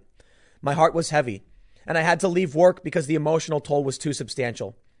last night. My heart was heavy, and I had to leave work because the emotional toll was too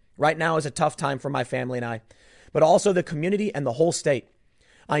substantial. Right now is a tough time for my family and I, but also the community and the whole state.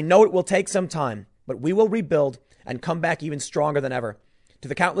 I know it will take some time, but we will rebuild and come back even stronger than ever. To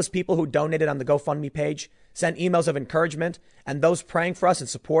the countless people who donated on the GoFundMe page, sent emails of encouragement, and those praying for us and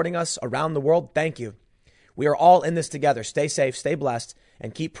supporting us around the world, thank you. We are all in this together. Stay safe, stay blessed,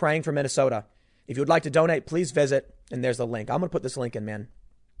 and keep praying for Minnesota. If you would like to donate, please visit, and there's the link. I'm going to put this link in, man.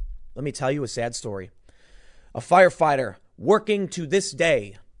 Let me tell you a sad story. A firefighter working to this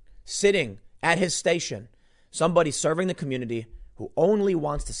day, sitting at his station, somebody serving the community who only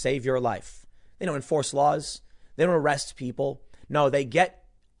wants to save your life. They don't enforce laws. They don't arrest people. No, they get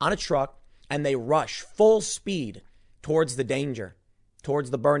on a truck and they rush full speed towards the danger,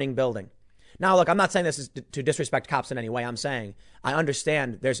 towards the burning building. Now, look, I'm not saying this is to disrespect cops in any way. I'm saying I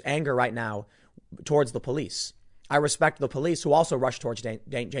understand there's anger right now towards the police. I respect the police who also rush towards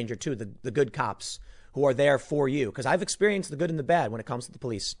danger too, the good cops who are there for you, because I've experienced the good and the bad when it comes to the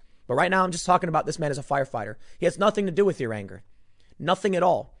police. But right now, I'm just talking about this man as a firefighter. He has nothing to do with your anger. Nothing at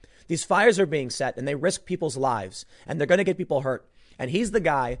all. These fires are being set and they risk people's lives and they're going to get people hurt. And he's the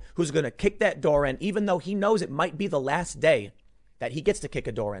guy who's going to kick that door in, even though he knows it might be the last day that he gets to kick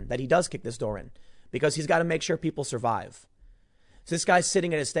a door in, that he does kick this door in, because he's got to make sure people survive. So this guy's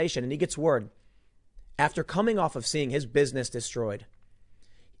sitting at his station and he gets word after coming off of seeing his business destroyed.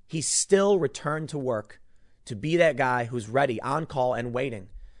 He still returned to work to be that guy who's ready, on call and waiting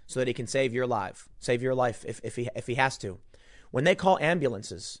so that he can save your life if he has to. When they call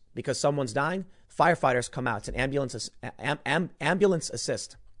ambulances because someone's dying, firefighters come out. It's an ambulance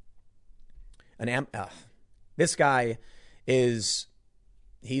assist. This guy he's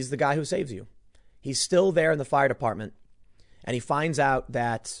the guy who saves you. He's still there in the fire department, and he finds out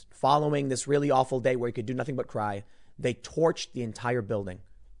that following this really awful day where he could do nothing but cry, they torched the entire building.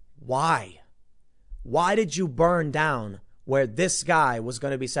 Why? Why did you burn down where this guy was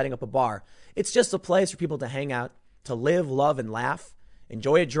going to be setting up a bar? It's just a place for people to hang out, to live, love, and laugh,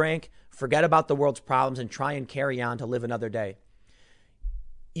 enjoy a drink, forget about the world's problems, and try and carry on to live another day.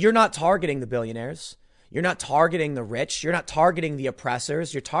 You're not targeting the billionaires. You're not targeting the rich. You're not targeting the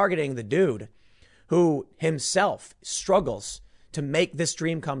oppressors. You're targeting the dude who himself struggles to make this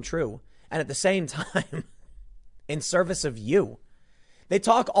dream come true. And at the same time, in service of you. They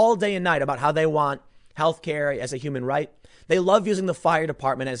talk all day and night about how they want healthcare as a human right. They love using the fire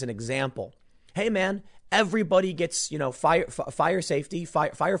department as an example. Hey, man, everybody gets, fire safety,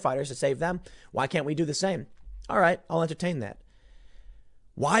 firefighters to save them. Why can't we do the same? All right, I'll entertain that.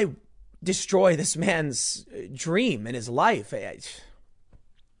 Why destroy this man's dream in his life?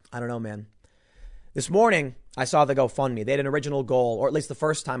 I don't know, man. This morning, I saw the GoFundMe. They had an original goal, or at least the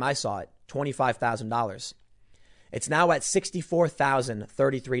first time I saw it, $25,000. It's now at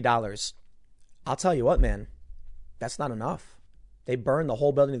 $64,033. I'll tell you what, man, that's not enough. They burned the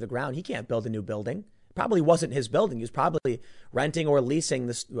whole building to the ground. He can't build a new building. It probably wasn't his building. He was probably renting or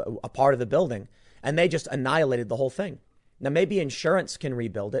leasing a part of the building, and they just annihilated the whole thing. Now, maybe insurance can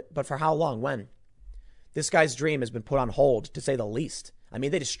rebuild it, but for how long? When? This guy's dream has been put on hold, to say the least. I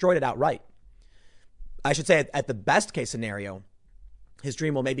mean, they destroyed it outright. I should say at the best case scenario, his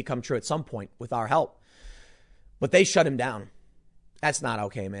dream will maybe come true at some point with our help. But they shut him down. That's not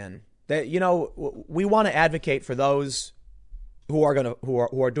okay, man. We want to advocate for those who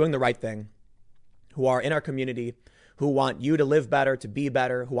are doing the right thing, who are in our community, who want you to live better, to be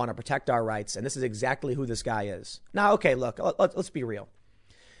better, who want to protect our rights. And this is exactly who this guy is. Now, okay, look, let's be real.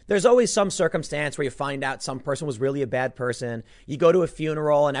 There's always some circumstance where you find out some person was really a bad person. You go to a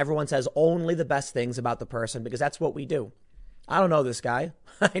funeral and everyone says only the best things about the person because that's what we do. I don't know this guy.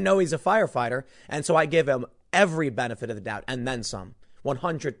 I know he's a firefighter. And so I give him every benefit of the doubt and then some,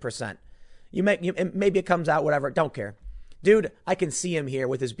 100%. Maybe it comes out, whatever. Don't care. Dude, I can see him here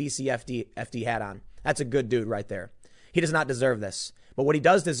with his BCFD hat on. That's a good dude right there. He does not deserve this. But what he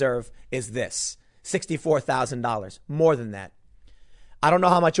does deserve is this, $64,000, more than that. I don't know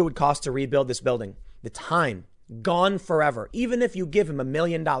how much it would cost to rebuild this building. The time, gone forever. Even if you give him $1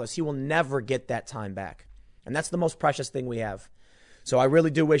 million, he will never get that time back. And that's the most precious thing we have. So I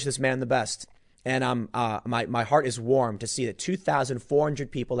really do wish this man the best. And my heart is warm to see that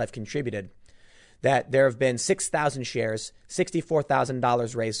 2,400 people have contributed, that there have been 6,000 shares,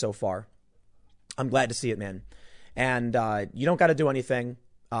 $64,000 raised so far. I'm glad to see it, man. And you don't got to do anything.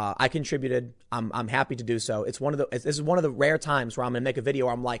 I contributed. I'm happy to do so. This is one of the rare times where I'm going to make a video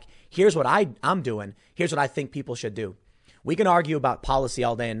where I'm like, here's what I'm doing. Here's what I think people should do. We can argue about policy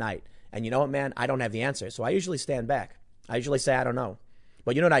all day and night. And you know what, man? I don't have the answer. So I usually stand back. I usually say, I don't know.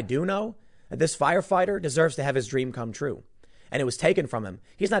 But you know what I do know? That this firefighter deserves to have his dream come true. And it was taken from him.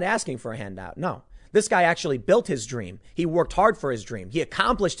 He's not asking for a handout. No. This guy actually built his dream. He worked hard for his dream. He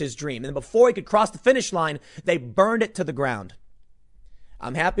accomplished his dream. And before he could cross the finish line, they burned it to the ground.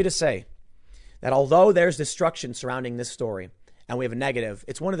 I'm happy to say that although there's destruction surrounding this story and we have a negative,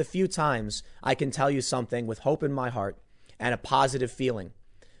 it's one of the few times I can tell you something with hope in my heart and a positive feeling.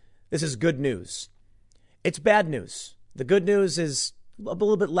 This is good news. It's bad news. The good news is a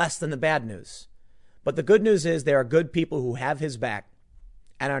little bit less than the bad news. But the good news is there are good people who have his back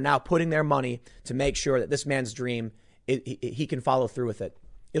and are now putting their money to make sure that this man's dream, he can follow through with it.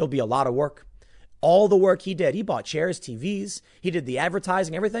 It'll be a lot of work. All the work he did, he bought chairs, TVs, he did the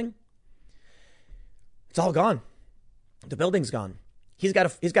advertising, everything. It's all gone. The building's gone. He's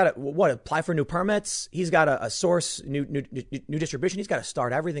got to apply for new permits. He's got to source new distribution. He's got to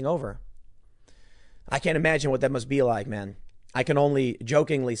start everything over. I can't imagine what that must be like, man. I can only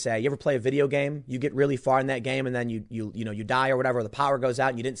jokingly say, you ever play a video game? You get really far in that game and then you die or whatever. The power goes out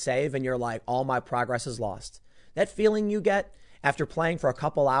and you didn't save and you're like, all my progress is lost. That feeling you get after playing for a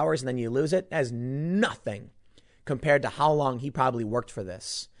couple hours and then you lose it has nothing compared to how long he probably worked for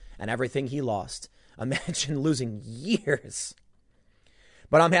this and everything he lost. Imagine losing years.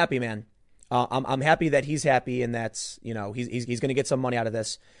 But I'm happy, man. I'm happy that he's happy and that's, he's going to get some money out of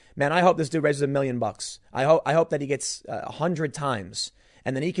this. Man, I hope this dude raises $1 million. I hope that he gets 100 times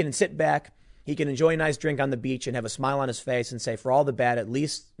and then he can sit back. He can enjoy a nice drink on the beach and have a smile on his face and say, for all the bad, at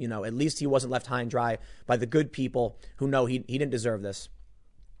least he wasn't left high and dry by the good people who know he didn't deserve this.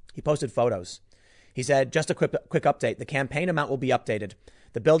 He posted photos. He said, just a quick update. The campaign amount will be updated.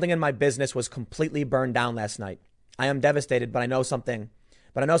 The building in my business was completely burned down last night. I am devastated, but I know something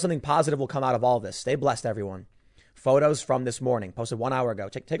positive will come out of all this. Stay blessed, everyone. Photos from this morning, posted 1 hour ago.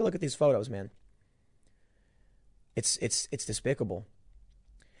 Take a look at these photos, man. It's despicable.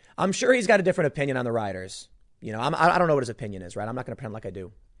 I'm sure he's got a different opinion on the rioters. I don't know what his opinion is, right? I'm not going to pretend like I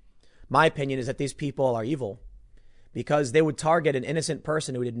do. My opinion is that these people are evil because they would target an innocent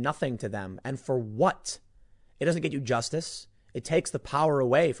person who did nothing to them. And for what? It doesn't get you justice. It takes the power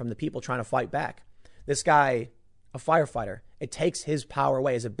away from the people trying to fight back. This guy, a firefighter, it takes his power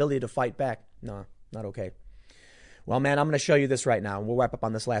away, his ability to fight back. No, not okay. Well, man, I'm going to show you this right now, and we'll wrap up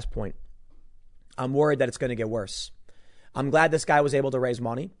on this last point. I'm worried that it's going to get worse. I'm glad this guy was able to raise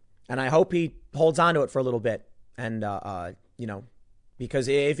money, and I hope he holds on to it for a little bit. And, because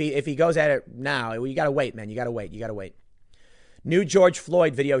if he goes at it now, you got to wait, man. You got to wait. New George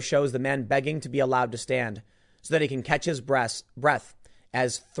Floyd video shows the man begging to be allowed to stand so that he can catch his breath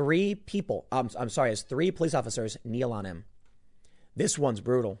as three police officers kneel on him. This one's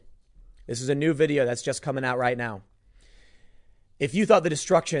brutal. This is a new video that's just coming out right now. If you thought the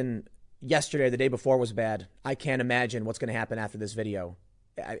destruction yesterday or the day before was bad, I can't imagine what's going to happen after this video.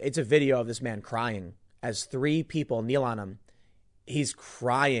 It's a video of this man crying as three people kneel on him. He's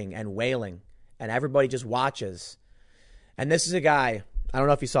crying and wailing, and everybody just watches. And this is a guy, I don't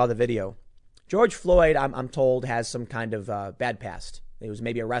know if you saw the video. George Floyd, I'm told, has some kind of bad past. He was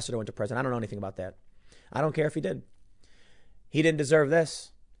maybe arrested or went to prison. I don't know anything about that. I don't care if he did. He didn't deserve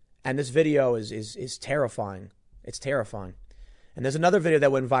this. And this video is terrifying. It's terrifying. And there's another video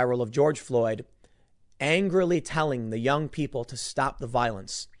that went viral of George Floyd angrily telling the young people to stop the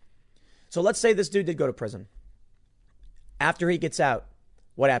violence. So let's say this dude did go to prison. After he gets out,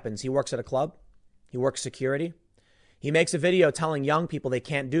 what happens? He works at a club. He works security. He makes a video telling young people they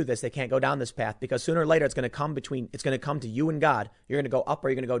can't do this. They can't go down this path because sooner or later it's going to come to you and God. You're going to go up or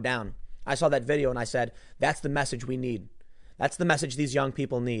you're going to go down. I saw that video and I said, that's the message we need. That's the message these young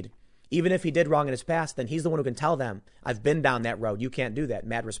people need. Even if he did wrong in his past, then he's the one who can tell them, I've been down that road. You can't do that.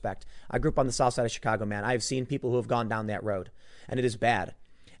 Mad respect. I grew up on the south side of Chicago, man. I've seen people who have gone down that road, and it is bad.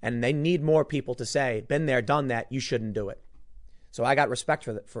 And they need more people to say, been there, done that. You shouldn't do it. So I got respect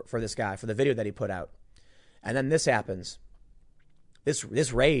for this guy, for the video that he put out. And then this happens.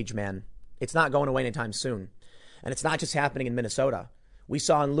 This rage, man, it's not going away anytime soon. And it's not just happening in Minnesota. We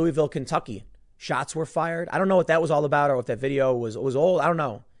saw in Louisville, Kentucky, shots were fired. I don't know what that was all about or if that video was old. I don't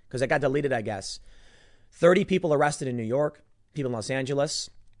know. Because it got deleted, I guess. 30 people arrested in New York, people in Los Angeles.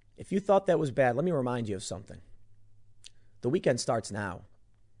 If you thought that was bad, let me remind you of something. The weekend starts now.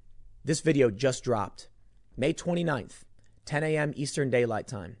 This video just dropped May 29th, 10 a.m. Eastern Daylight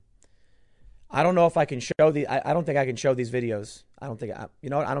Time. I don't know if I can show I don't think I can show these videos. You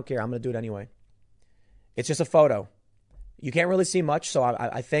know what? I don't care. I'm going to do it anyway. It's just a photo. You can't really see much, so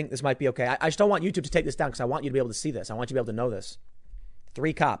I think this might be okay. I just don't want YouTube to take this down because I want you to be able to see this. I want you to be able to know this.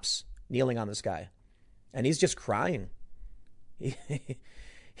 3 cops kneeling on this guy. And he's just crying.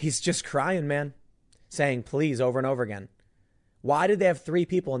 He's just crying, man. Saying please over and over again. Why did they have 3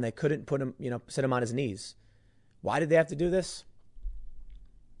 people and they couldn't put him, sit him on his knees? Why did they have to do this?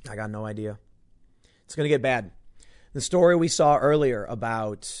 I got no idea. It's going to get bad. The story we saw earlier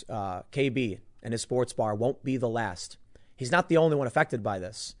about KB and his sports bar won't be the last. He's not the only one affected by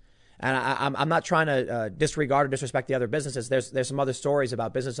this. And I'm not trying to disregard or disrespect the other businesses. There's some other stories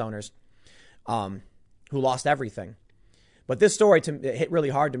about business owners who lost everything. But this story it hit really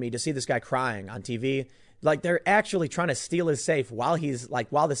hard to me to see this guy crying on TV. Like they're actually trying to steal his safe while the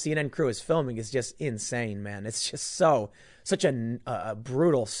CNN crew is filming is just insane, man. It's just such a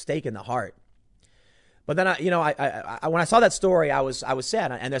brutal stake in the heart. But then I when I saw that story, I was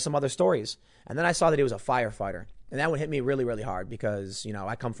sad, and there's some other stories. And then I saw that he was a firefighter, and that one hit me really, really hard because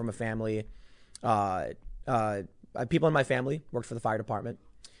I come from a family. People in my family worked for the fire department,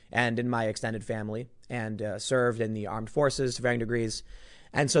 and in my extended family, and served in the armed forces to varying degrees.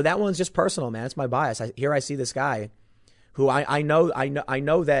 And so that one's just personal, man. It's my bias. Here I see this guy, who I know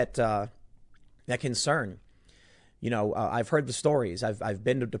that that concern. I've heard the stories. I've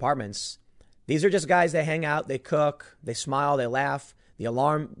been to departments. These are just guys. They hang out, they cook, they smile, they laugh. The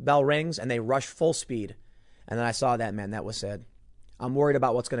alarm bell rings and they rush full speed. And then I saw that, man. That was sad. I'm worried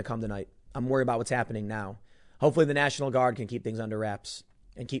about what's going to come tonight. I'm worried about what's happening now. Hopefully the National Guard can keep things under wraps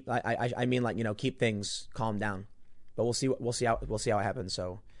and keep keep things calmed down. But we'll see how it happens.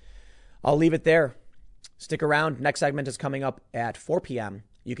 So I'll leave it there. Stick around. Next segment is coming up at 4 p.m.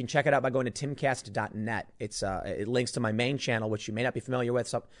 You can check it out by going to timcast.net. It links to my main channel, which you may not be familiar with.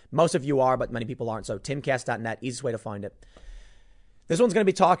 So most of you are, but many people aren't. So timcast.net, easiest way to find it. This one's going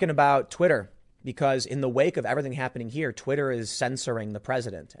to be talking about Twitter, because in the wake of everything happening here, Twitter is censoring the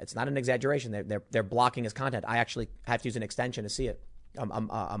president. It's not an exaggeration. They're blocking his content. I actually have to use an extension to see it,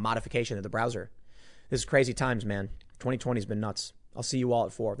 a modification of the browser. This is crazy times, man. 2020 has been nuts. I'll see you all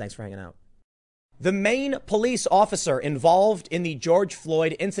at 4. Thanks for hanging out. The main police officer involved in the George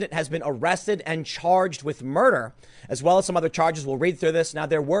Floyd incident has been arrested and charged with murder, as well as some other charges. We'll read through this. Now,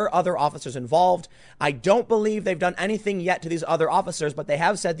 there were other officers involved. I don't believe they've done anything yet to these other officers, but they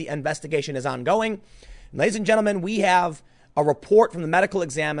have said the investigation is ongoing. Ladies and gentlemen, we have a report from the medical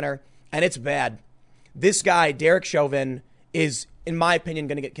examiner, and it's bad. This guy, Derek Chauvin, is, in my opinion,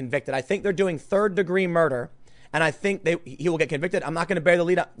 going to get convicted. I think they're doing 3rd-degree murder, and I think he will get convicted. I'm not going to bear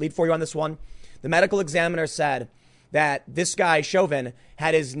the lead for you on this one. The medical examiner said that this guy, Chauvin,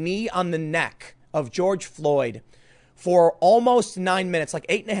 had his knee on the neck of George Floyd for almost 9 minutes, like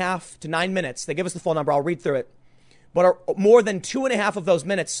 8.5 to 9 minutes. They give us the full number. I'll read through it. But more than 2.5 of those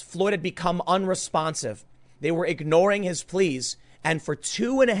minutes, Floyd had become unresponsive. They were ignoring his pleas. And for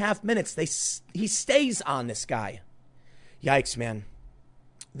 2.5 minutes, he stays on this guy. Yikes, man.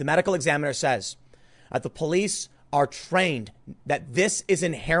 The medical examiner says that the police are trained that this is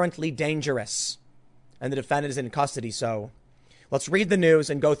inherently dangerous, and the defendant is in custody. So let's read the news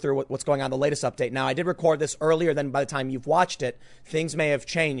and go through what's going on, the latest update. Now, I did record this earlier than by the time you've watched it. Things may have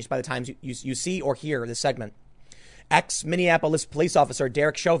changed by the time you see or hear this segment. Ex-Minneapolis police officer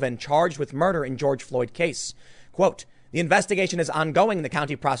Derek Chauvin charged with murder in George Floyd case. Quote, the investigation is ongoing, the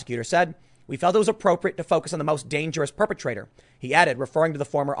county prosecutor said. We felt it was appropriate to focus on the most dangerous perpetrator. He added, referring to the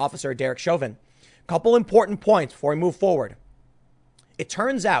former officer Derek Chauvin. Couple important points before we move forward. It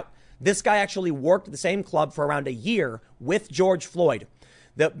turns out this guy actually worked at the same club for around a year with George Floyd.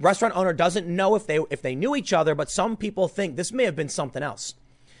 The restaurant owner doesn't know if they knew each other, but some people think this may have been something else.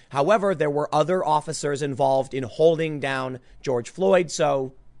 However, there were other officers involved in holding down George Floyd,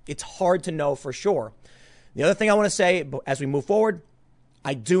 so it's hard to know for sure. The other thing I want to say as we move forward,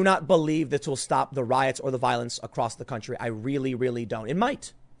 I do not believe this will stop the riots or the violence across the country. I really, really don't. It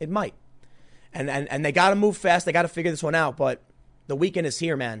might. And they got to move fast. They got to figure this one out. But the weekend is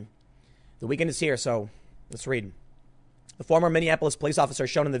here, man. The weekend is here. So let's read. The former Minneapolis police officer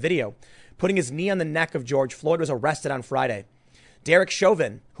shown in the video putting his knee on the neck of George Floyd was arrested on Friday. Derek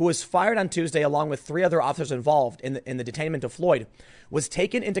Chauvin, who was fired on Tuesday along with 3 other officers involved in the detainment of Floyd, was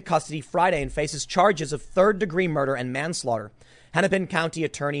taken into custody Friday and faces charges of 3rd-degree murder and manslaughter. Hennepin County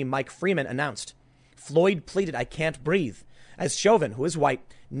Attorney Mike Freeman announced. Floyd pleaded, I can't breathe, as Chauvin, who is white,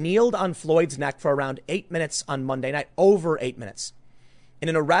 kneeled on Floyd's neck for around 8 minutes on Monday night, over 8 minutes. In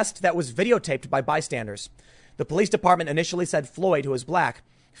an arrest that was videotaped by bystanders, the police department initially said Floyd, who is black,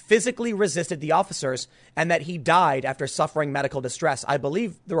 physically resisted the officers and that he died after suffering medical distress. I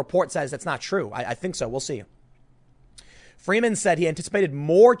believe the report says that's not true. I think so. We'll see. Freeman said he anticipated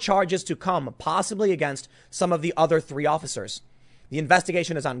more charges to come, possibly against some of the other 3 officers. The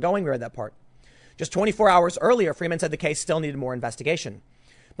investigation is ongoing. We read that part. Just 24 hours earlier, Freeman said the case still needed more investigation.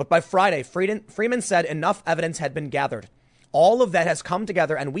 But by Friday, Freeman said enough evidence had been gathered. All of that has come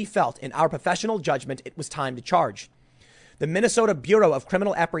together, and we felt, in our professional judgment, it was time to charge. The Minnesota Bureau of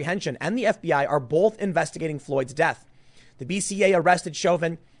Criminal Apprehension and the FBI are both investigating Floyd's death. The BCA arrested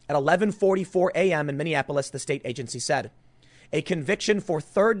Chauvin at 11:44 a.m. in Minneapolis, the state agency said. A conviction for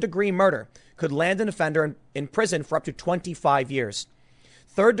third-degree murder could land an offender in prison for up to 25 years.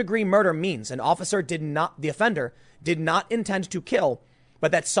 Third-degree murder means the offender did not intend to kill,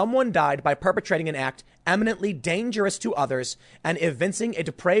 but that someone died by perpetrating an act eminently dangerous to others and evincing a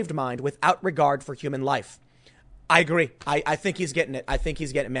depraved mind without regard for human life. I agree. I think he's getting it. I think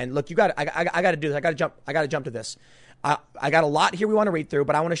he's getting it, man. Look, I got to do this. I got to jump to this. I got a lot here we want to read through,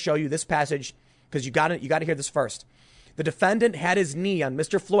 but I want to show you this passage because you got to hear this first. The defendant had his knee on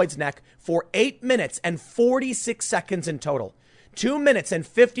Mr. Floyd's neck for 8 minutes and 46 seconds in total. 2 minutes and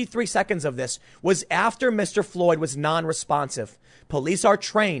 53 seconds of this was after Mr. Floyd was non-responsive. Police are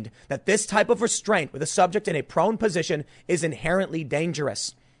trained that this type of restraint with a subject in a prone position is inherently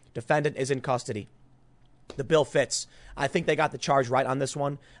dangerous. Defendant is in custody. The bill fits. I think they got the charge right on this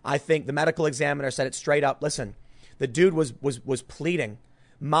one. I think the medical examiner said it straight up. Listen, the dude was pleading,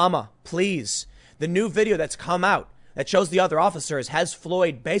 "Mama, please." The new video that's come out that shows the other officers has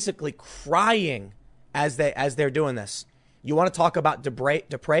Floyd basically crying as they're doing this. You want to talk about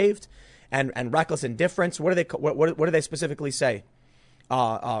depraved and reckless indifference? What do they specifically say?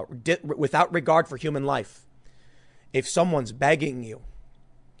 Without regard for human life. If someone's begging you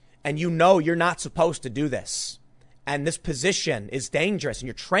and you know you're not supposed to do this and this position is dangerous and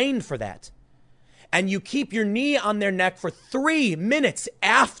you're trained for that and you keep your knee on their neck for 3 minutes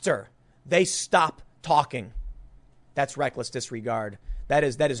after they stop talking, that's reckless disregard. That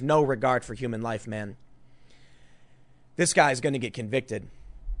is no regard for human life, man. This guy's going to get convicted.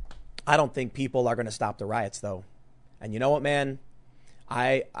 I don't think people are going to stop the riots, though. And you know what, man?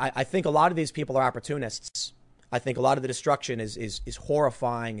 I think a lot of these people are opportunists. I think a lot of the destruction is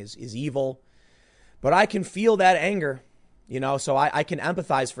horrifying, is evil. But I can feel that anger, so I can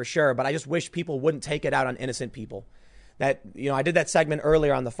empathize for sure. But I just wish people wouldn't take it out on innocent people. That, I did that segment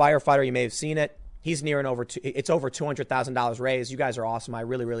earlier on the firefighter. You may have seen it. He's nearing it's over $200,000 raised. You guys are awesome. I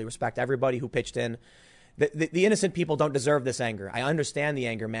really, really respect everybody who pitched in. The innocent people don't deserve this anger. I understand the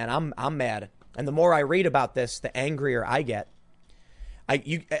anger, man. I'm mad. And the more I read about this, the angrier I get. I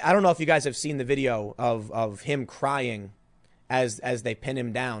don't know if you guys have seen the video of him crying as they pin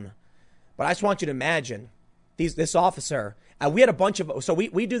him down. But I just want you to imagine this officer. We had a bunch of, so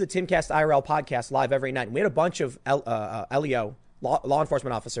we do the Timcast IRL podcast live every night. And we had a bunch of LEO, law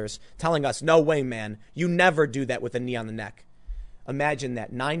enforcement officers, telling us, no way, man, you never do that with a knee on the neck. Imagine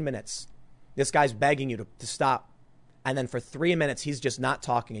that, 9 minutes. This guy's begging you to stop. And then for 3 minutes, he's just not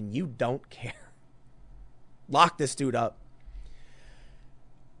talking and you don't care. Lock this dude up.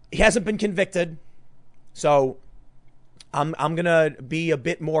 He hasn't been convicted. So I'm going to be a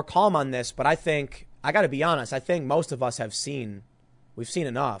bit more calm on this. But I think, I got to be honest, I think most of us we've seen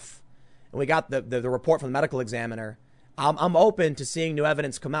enough. And we got the report from the medical examiner. I'm open to seeing new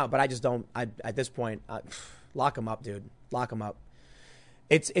evidence come out, but I just don't, at this point, lock him up, dude. Lock him up.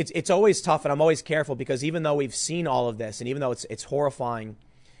 It's always tough, and I'm always careful because even though we've seen all of this and even though it's horrifying,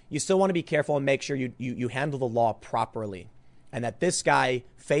 you still want to be careful and make sure you handle the law properly and that this guy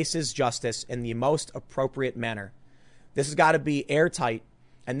faces justice in the most appropriate manner. This has got to be airtight,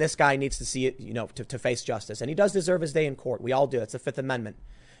 and this guy needs to see it, to face justice. And he does deserve his day in court. We all do. It's the Fifth Amendment.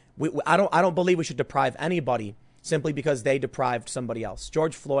 I don't believe we should deprive anybody simply because they deprived somebody else.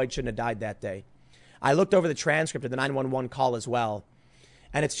 George Floyd shouldn't have died that day. I looked over the transcript of the 911 call as well.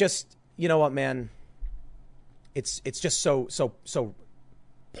 And it's just, you know what, man? It's just so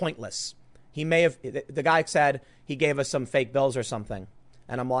pointless. He may have, the guy said he gave us some fake bills or something.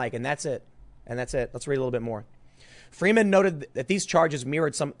 And I'm like, and that's it. Let's read a little bit more. Freeman noted that these charges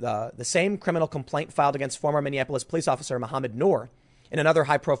mirrored the same criminal complaint filed against former Minneapolis police officer Mohammed Noor in another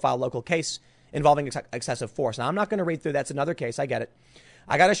high-profile local case involving excessive force. Now, I'm not going to read through. That's another case. I get it.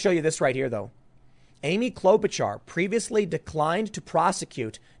 I got to show you this right here, though. Amy Klobuchar previously declined to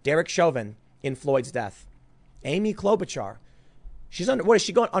prosecute Derek Chauvin in Floyd's death. Amy Klobuchar. Is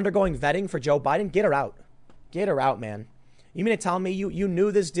she undergoing vetting for Joe Biden? Get her out. Get her out, man. You mean to tell me you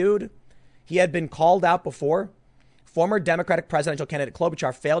knew this dude? He had been called out before? Former Democratic presidential candidate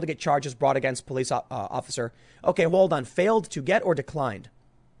Klobuchar failed to get charges brought against police officer. Okay, hold on. Failed to get or declined?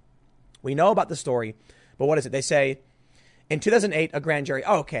 We know about the story, but what is it? They say in 2008, a grand jury.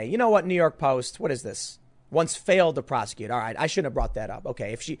 Oh, okay, you know what? New York Post. What is this? Once failed to prosecute. All right, I shouldn't have brought that up.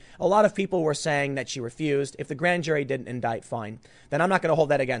 Okay, a lot of people were saying that she refused. If the grand jury didn't indict, fine. Then I'm not going to hold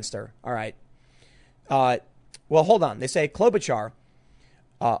that against her. All right. Well, hold on. They say Klobuchar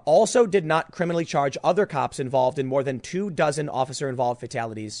also did not criminally charge other cops involved in more than 24 officer-involved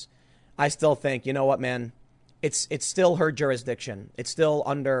fatalities. I still think, you know what, man? It's still her jurisdiction. It's still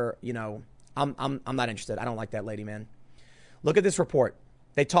under, I'm not interested. I don't like that lady, man. Look at this report.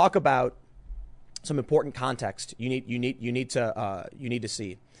 They talk about some important context you need to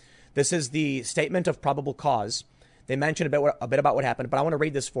see. This is the statement of probable cause. They mention a bit about what happened, but I want to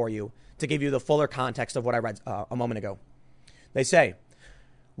read this for you to give you the fuller context of what I read a moment ago. They say,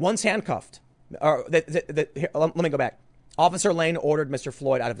 once handcuffed, let me go back. Officer Lane ordered Mr.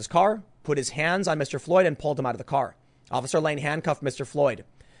 Floyd out of his car, put his hands on Mr. Floyd, and pulled him out of the car. Officer Lane handcuffed Mr. Floyd.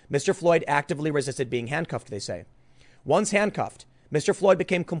 Mr. Floyd actively resisted being handcuffed, they say. Once handcuffed, Mr. Floyd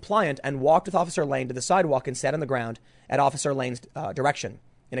became compliant and walked with Officer Lane to the sidewalk and sat on the ground at Officer Lane's direction.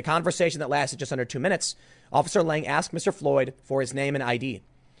 In a conversation that lasted just under 2 minutes, Officer Lane asked Mr. Floyd for his name and ID.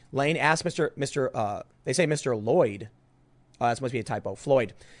 Lane asked Mr. Lloyd, this must be a typo,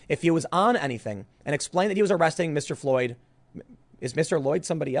 Floyd, if he was on anything, and explained that he was arresting Mr. Floyd. Is Mr. Lloyd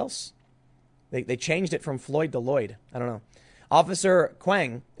somebody else? They changed it from Floyd to Lloyd. I don't know. Officer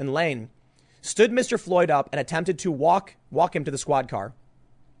Quang and Lane stood Mr. Floyd up and attempted to walk him to the squad car.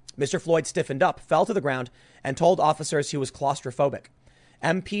 Mr. Floyd stiffened up, fell to the ground, and told officers he was claustrophobic.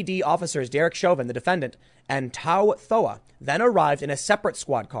 MPD officers Derek Chauvin, the defendant, and Tau Thoa then arrived in a separate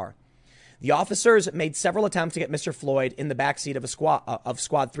squad car. The officers made several attempts to get Mr. Floyd in the backseat of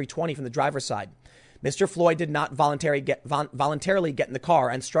Squad 320 from the driver's side. Mr. Floyd did not voluntarily get in the car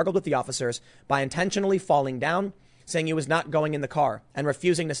and struggled with the officers by intentionally falling down, saying he was not going in the car, and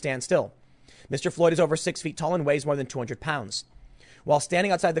refusing to stand still. Mr. Floyd is over 6 feet tall and weighs more than 200 pounds. While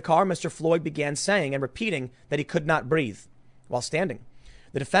standing outside the car, Mr. Floyd began saying and repeating that he could not breathe while standing.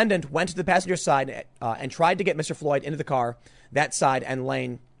 The defendant went to the passenger side and tried to get Mr. Floyd into the car. That side and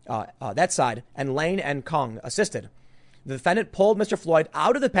Lane and Kong assisted. The defendant pulled Mr. Floyd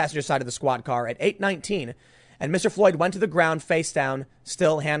out of the passenger side of the squad car at 8:19, and Mr. Floyd went to the ground face down,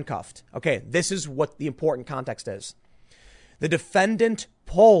 still handcuffed. Okay, this is what the important context is. The defendant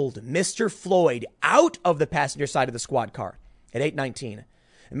pulled Mr. Floyd out of the passenger side of the squad car at 8:19.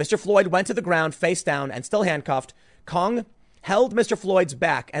 And Mr. Floyd went to the ground face down and still handcuffed. Kong held Mr. Floyd's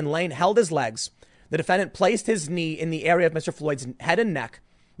back and Lane held his legs. The defendant placed his knee in the area of Mr. Floyd's head and neck.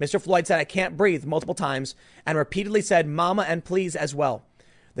 Mr. Floyd said, "I can't breathe," multiple times, and repeatedly said, "Mama," and "please" as well.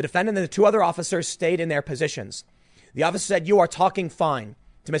 The defendant and the two other officers stayed in their positions. The officer said, "You are talking fine,"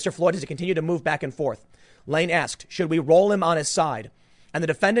 to Mr. Floyd as he continued to move back and forth. Lane asked, "Should we roll him on his side?" And the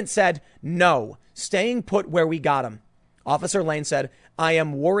defendant said, "No, staying put where we got him." Officer Lane said, "I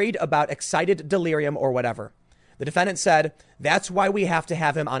am worried about excited delirium or whatever." The defendant said, "That's why we have to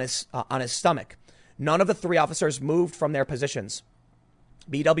have him on his stomach." None of the three officers moved from their positions.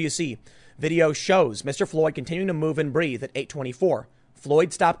 BWC video shows Mr. Floyd continuing to move and breathe at 8:24.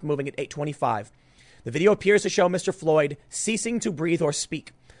 Floyd stopped moving at 8:25. The video appears to show Mr. Floyd ceasing to breathe or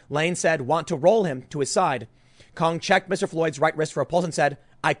speak. Lane said, "Want to roll him to his side." Kong checked Mr. Floyd's right wrist for a pulse and said,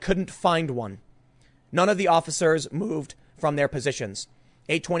 "I couldn't find one." None of the officers moved from their positions.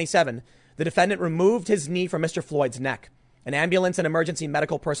 8:27. The defendant removed his knee from Mr. Floyd's neck. An ambulance and emergency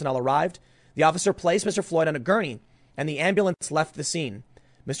medical personnel arrived. The officer placed Mr. Floyd on a gurney, and the ambulance left the scene.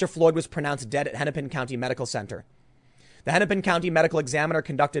 Mr. Floyd was pronounced dead at Hennepin County Medical Center. The Hennepin County Medical Examiner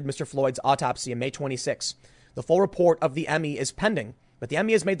conducted Mr. Floyd's autopsy on May 26. The full report of the ME is pending, but the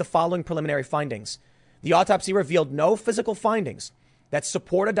ME has made the following preliminary findings. The autopsy revealed no physical findings that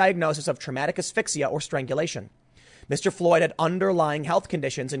support a diagnosis of traumatic asphyxia or strangulation. Mr. Floyd had underlying health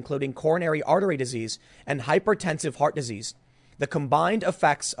conditions, including coronary artery disease and hypertensive heart disease. The combined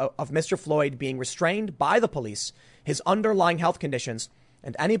effects of Mr. Floyd being restrained by the police, his underlying health conditions,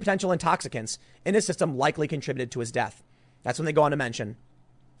 and any potential intoxicants in his system likely contributed to his death. That's when they go on to mention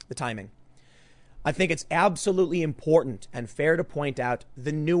the timing. I think it's absolutely important and fair to point out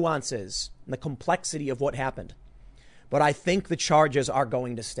the nuances and the complexity of what happened. But I think the charges are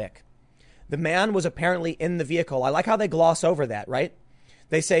going to stick. The man was apparently in the vehicle. I like how they gloss over that, right?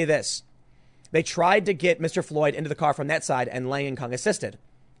 They say this. They tried to get Mr. Floyd into the car from that side and Lane and Kong assisted.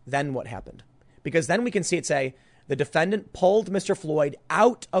 Then what happened? Because then we can see it say the defendant pulled Mr. Floyd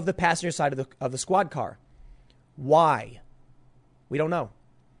out of the passenger side of the squad car. Why? We don't know.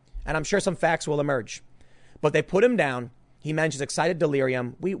 And I'm sure some facts will emerge. But they put him down. He mentions excited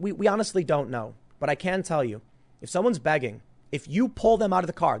delirium. We honestly don't know. But I can tell you, if someone's begging if you pull them out of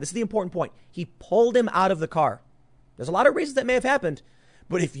the car, this is the important point. He pulled him out of the car. There's a lot of reasons that may have happened.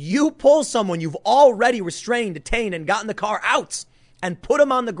 But if you pull someone you've already restrained, detained, and gotten the car out and put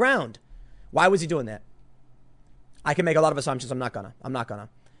him on the ground, why was he doing that? I can make a lot of assumptions. I'm not gonna.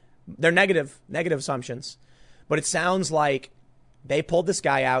 They're negative assumptions. But it sounds like they pulled this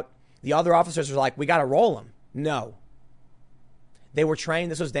guy out. The other officers were like, we got to roll him. No. They were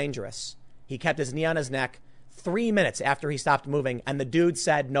trained. This was dangerous. He kept his knee on his neck 3 minutes after he stopped moving, and the dude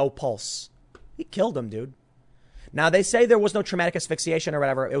said no pulse. He killed him, dude. Now, they say there was no traumatic asphyxiation or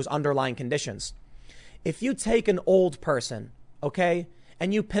whatever. It was underlying conditions. If you take an old person, okay,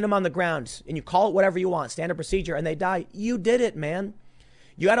 and you pin them on the ground and you call it whatever you want, standard procedure, and they die, you did it, man.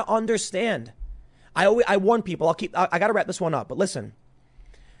 You got to understand. I warn people. I got to wrap this one up. But listen,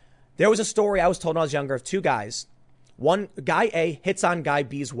 there was a story I was told when I was younger of two guys. One, guy A hits on guy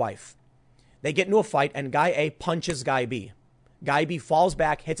B's wife. They get into a fight and guy A punches guy B. Guy B falls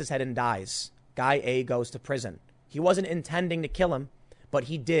back, hits his head and dies. Guy A goes to prison. He wasn't intending to kill him, but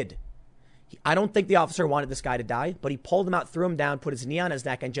he did. I don't think the officer wanted this guy to die, but he pulled him out, threw him down, put his knee on his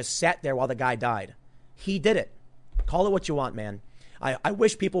neck, and just sat there while the guy died. He did it. Call it what you want, man. I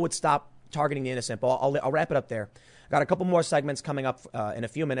wish people would stop targeting the innocent, but I'll wrap it up there. I got a couple more segments coming up in a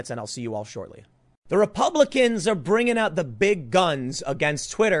few minutes, and I'll see you all shortly. The Republicans are bringing out the big guns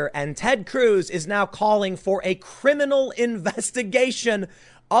against Twitter, and Ted Cruz is now calling for a criminal investigation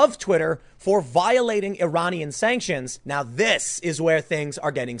of Twitter for violating Iranian sanctions. Now, this is where things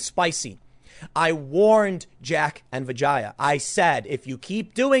are getting spicy. I warned Jack and Vijaya. I said, if you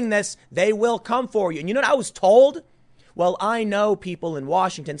keep doing this, they will come for you. And you know what I was told? Well, I know people in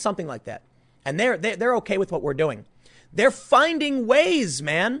Washington, something like that. And they're okay with what we're doing. They're finding ways,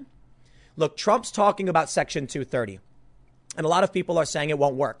 man. Look, Trump's talking about Section 230. And a lot of people are saying it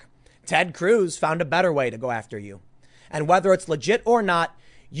won't work. Ted Cruz found a better way to go after you. And whether it's legit or not,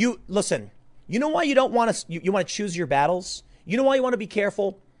 you listen, you know why you don't want to, you want to choose your battles? You know why you want to be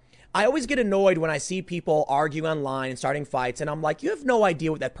careful? I always get annoyed when I see people argue online and starting fights, and I'm like, you have no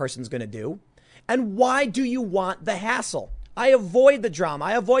idea what that person's going to do. And why do you want the hassle? I avoid the drama.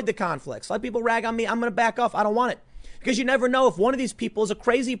 I avoid the conflicts. Let people rag on me. I'm going to back off. I don't want it. Because you never know if one of these people is a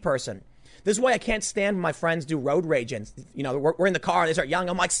crazy person. This is why I can't stand when my friends do road rage and, you know, we're in the car and they start yelling.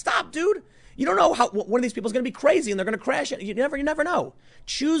 I'm like, stop, dude. You don't know how one of these people is going to be crazy and they're going to crash it. You never know.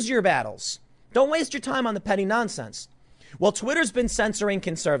 Choose your battles. Don't waste your time on the petty nonsense. Well, Twitter's been censoring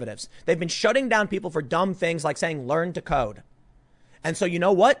conservatives. They've been shutting down people for dumb things like saying learn to code. And so you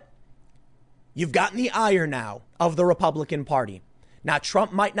know what? You've gotten the ire now of the Republican Party. Now,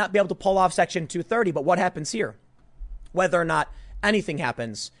 Trump might not be able to pull off Section 230, but what happens here? Whether or not anything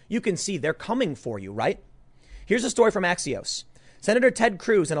happens, you can see they're coming for you, right? Here's a story from Axios. Senator Ted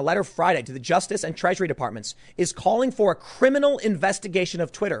Cruz, in a letter Friday to the Justice and Treasury Departments, is calling for a criminal investigation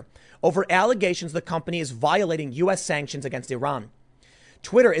of Twitter over allegations the company is violating U.S. sanctions against Iran.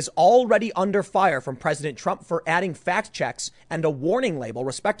 Twitter is already under fire from President Trump for adding fact checks and a warning label,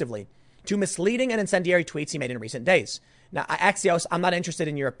 respectively, to misleading and incendiary tweets he made in recent days. Now, Axios, I'm not interested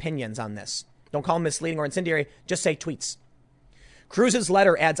in your opinions on this. Don't call them misleading or incendiary. Just say tweets. Cruz's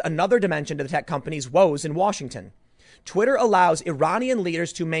letter adds another dimension to the tech company's woes in Washington. Twitter allows Iranian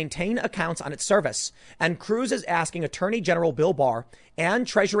leaders to maintain accounts on its service, and Cruz is asking Attorney General Bill Barr and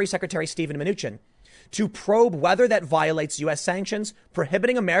Treasury Secretary Steven Mnuchin to probe whether that violates U.S. sanctions,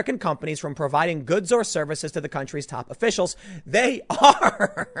 prohibiting American companies from providing goods or services to the country's top officials. They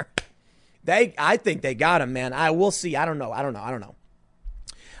are. I think they got him, man. I will see. I don't know.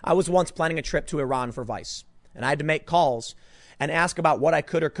 I was once planning a trip to Iran for Vice, and I had to make calls and ask about what I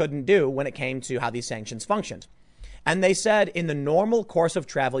could or couldn't do when it came to how these sanctions functioned. And they said in the normal course of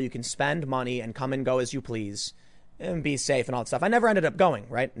travel, you can spend money and come and go as you please and be safe and all that stuff. I never ended up going,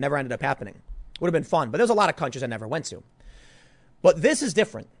 right? Never ended up happening. Would have been fun, but there's a lot of countries I never went to. But this is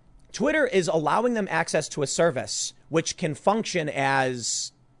different. Twitter is allowing them access to a service which can function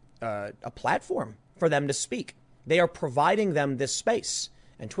as a platform for them to speak. They are providing them this space,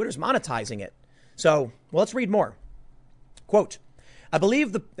 and Twitter's monetizing it. So, well, let's read more. Quote, I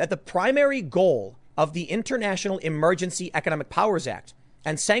believe that the primary goal of the International Emergency Economic Powers Act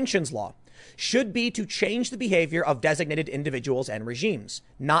and sanctions law should be to change the behavior of designated individuals and regimes,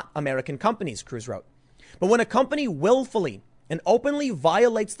 not American companies, Cruz wrote. But when a company willfully and openly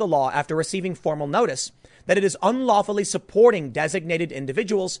violates the law after receiving formal notice that it is unlawfully supporting designated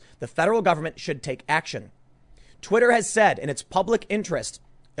individuals, the federal government should take action. Twitter has said in its public interest,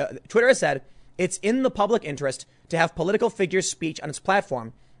 it's in the public interest to have political figures' speech on its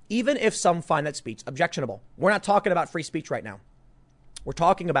platform, even if some find that speech objectionable. We're not talking about free speech right now. We're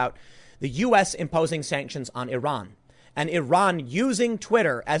talking about the U.S. imposing sanctions on Iran. and Iran using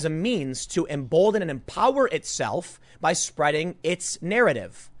Twitter as a means to embolden and empower itself by spreading its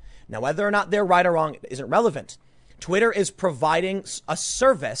narrative. Now, whether or not they're right or wrong isn't relevant. Twitter is providing a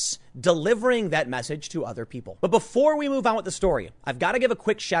service, delivering that message to other people. But before we move on with the story, I've got to give a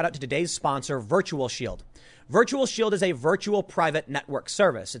quick shout out to today's sponsor, Virtual Shield. Virtual Shield is a virtual private network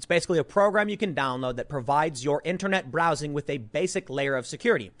service. It's basically a program you can download that provides your internet browsing with a basic layer of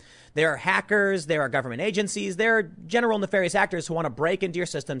security. There are hackers, there are government agencies, there are general nefarious actors who want to break into your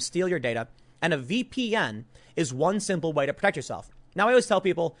system, steal your data, and a VPN is one simple way to protect yourself. Now, I always tell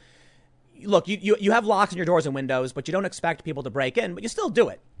people, look, you have locks on your doors and windows, but you don't expect people to break in, but you still do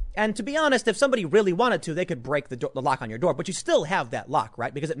it. And to be honest, if somebody really wanted to, they could break the lock on your door, but you still have that lock,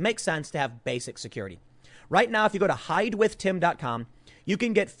 right? Because it makes sense to have basic security. Right now, if you go to hidewithtim.com, you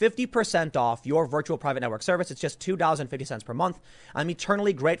can get 50% off your virtual private network service. It's just $2.50 per month. I'm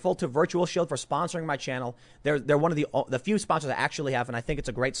eternally grateful to Virtual Shield for sponsoring my channel. They're one of the few sponsors I actually have, and I think it's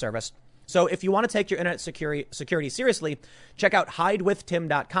a great service. So if you want to take your internet security seriously, check out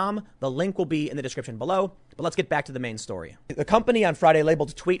hidewithtim.com. The link will be in the description below. But let's get back to the main story. The company on Friday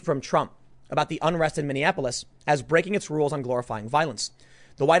labeled a tweet from Trump about the unrest in Minneapolis as breaking its rules on glorifying violence.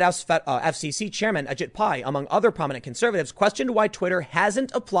 The White House FCC chairman, Ajit Pai, among other prominent conservatives, questioned why Twitter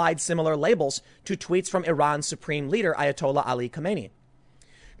hasn't applied similar labels to tweets from Iran's supreme leader, Ayatollah Ali Khamenei.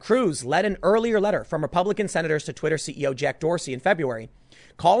 Cruz led an earlier letter from Republican senators to Twitter CEO Jack Dorsey in February,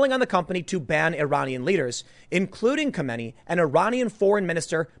 calling on the company to ban Iranian leaders, including Khamenei and Iranian Foreign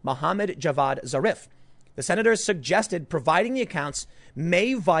Minister Mohammad Javad Zarif. The senators suggested providing the accounts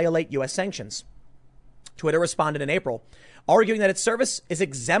may violate U.S. sanctions. Twitter responded in April, arguing that its service is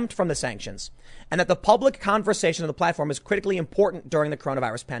exempt from the sanctions and that the public conversation of the platform is critically important during the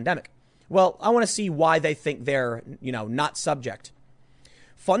coronavirus pandemic. Well, I want to see why they think they're, not subject.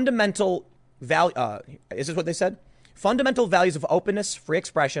 Fundamental value, is this what they said? Fundamental values of openness, free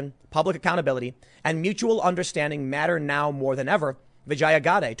expression, public accountability, and mutual understanding matter now more than ever. Vijaya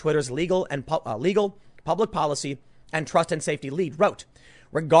Gadde, Twitter's legal, public policy, and trust and safety lead, wrote,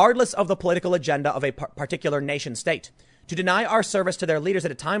 regardless of the political agenda of a particular nation state, to deny our service to their leaders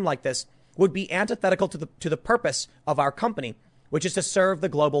at a time like this would be antithetical to the purpose of our company, which is to serve the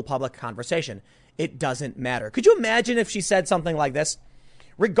global public conversation. It doesn't matter. Could you imagine if she said something like this?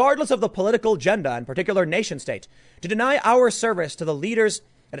 Regardless of the political agenda and particular nation state, to deny our service to the leaders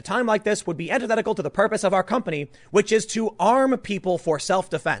at a time like this would be antithetical to the purpose of our company, which is to arm people for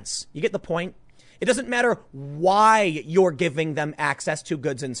self-defense. You get the point? It doesn't matter why you're giving them access to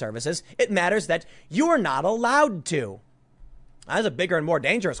goods and services. It matters that you're not allowed to. That's a bigger and more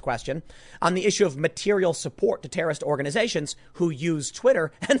dangerous question on the issue of material support to terrorist organizations who use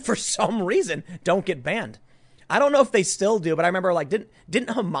Twitter and for some reason don't get banned. I don't know if they still do, but I remember didn't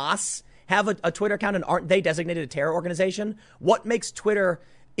Hamas have a Twitter account and aren't they designated a terror organization? What makes Twitter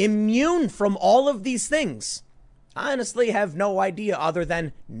immune from all of these things? I honestly have no idea other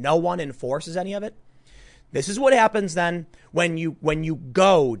than no one enforces any of it. This is what happens then when you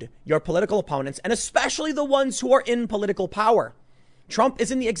goad your political opponents, and especially the ones who are in political power. Trump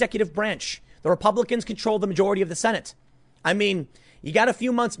is in the executive branch. The Republicans control the majority of the Senate. I mean, you got a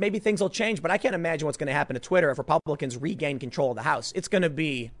few months, maybe things will change, but I can't imagine what's going to happen to Twitter if Republicans regain control of the House. It's going to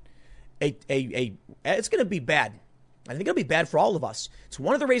be it's going to be bad. I think it'll be bad for all of us. It's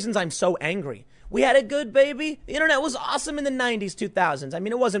one of the reasons I'm so angry. We had it good, baby. The internet was awesome in the 90s, 2000s. I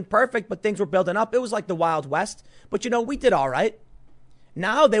mean, it wasn't perfect, but things were building up. It was like the Wild West. But, we did all right.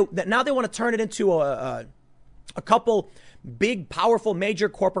 Now they want to turn it into a couple big, powerful, major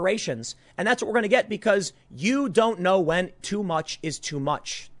corporations. And that's what we're going to get because you don't know when too much is too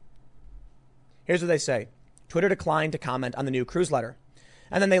much. Here's what they say. Twitter declined to comment on the new Cruz letter.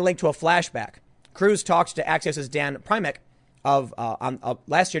 And then they link to a flashback. Cruz talked to Axios' Dan Primek of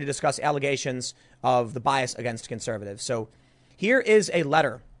last year to discuss allegations of the bias against conservatives. So here is a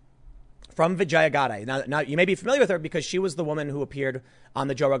letter from Vijaya Gadde. Now, you may be familiar with her because she was the woman who appeared on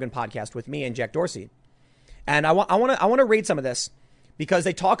the Joe Rogan podcast with me and Jack Dorsey. And I want to read some of this because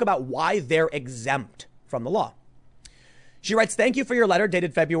they talk about why they're exempt from the law. She writes, thank you for your letter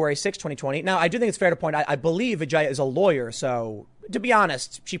dated February 6, 2020. Now, I do think it's fair to point out, I believe Vijaya is a lawyer. So to be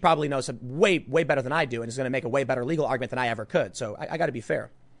honest, she probably knows way better than I do and is going to make a way better legal argument than I ever could. So I got to be fair.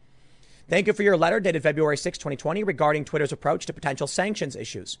 Thank you for your letter dated February 6, 2020 regarding Twitter's approach to potential sanctions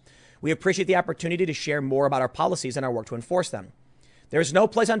issues. We appreciate the opportunity to share more about our policies and our work to enforce them. There is no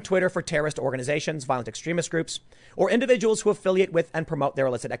place on Twitter for terrorist organizations, violent extremist groups, or individuals who affiliate with and promote their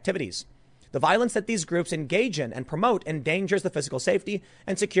illicit activities. The violence that these groups engage in and promote endangers the physical safety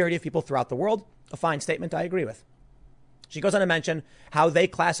and security of people throughout the world. A fine statement I agree with. She goes on to mention how they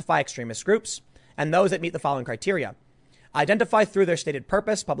classify extremist groups and those that meet the following criteria. identify through their stated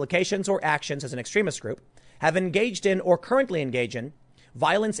purpose, publications, or actions as an extremist group, have engaged in or currently engage in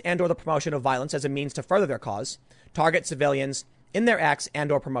violence and or the promotion of violence as a means to further their cause, target civilians in their acts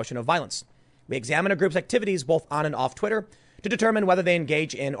and or promotion of violence. We examine a group's activities both on and off Twitter to determine whether they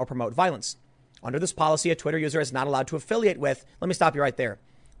engage in or promote violence. Under this policy, a Twitter user is not allowed to affiliate with, let me stop you right there.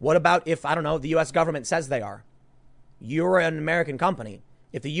 What about if, I don't know, the U.S. government says they are? You're an American company.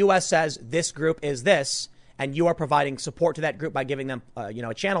 If the U.S. says this group is this, and you are providing support to that group by giving them,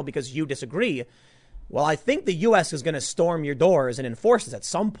 a channel because you disagree, well, I think the U.S. is going to storm your doors and enforce this at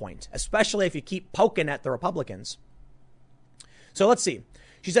some point, especially if you keep poking at the Republicans. So let's see.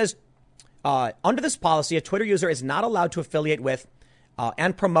 She says, under this policy, a Twitter user is not allowed to affiliate with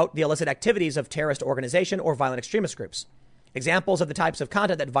and promote the illicit activities of terrorist organization or violent extremist groups. Examples of the types of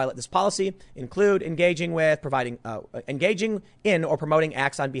content that violate this policy include engaging in or promoting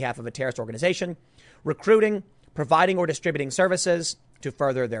acts on behalf of a terrorist organization, recruiting, providing or distributing services to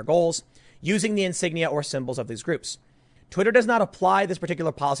further their goals, using the insignia or symbols of these groups. Twitter does not apply this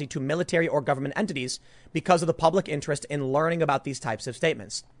particular policy to military or government entities because of the public interest in learning about these types of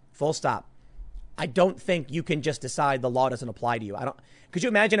statements. Full stop. I don't think you can just decide the law doesn't apply to you. Could you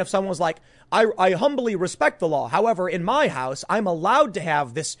imagine if someone was like, I humbly respect the law. However, in my house, I'm allowed to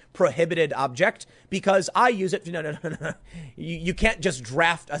have this prohibited object because I use it. No. You can't just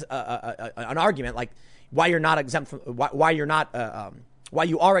draft an argument like why you're not exempt from why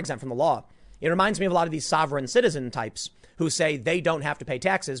you are exempt from the law. It reminds me of a lot of these sovereign citizen types who say they don't have to pay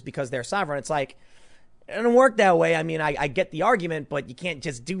taxes because they're sovereign. It's like, it doesn't work that way. I mean, I get the argument, but you can't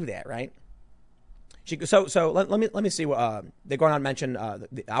just do that, right? So let me see what they're going on to mention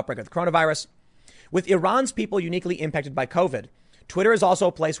the outbreak of the coronavirus. With Iran's people uniquely impacted by COVID, Twitter is also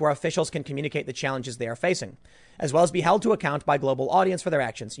a place where officials can communicate the challenges they are facing, as well as be held to account by global audience for their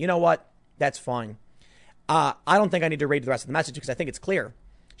actions. You know what? That's fine. I don't think I need to read the rest of the message because I think it's clear.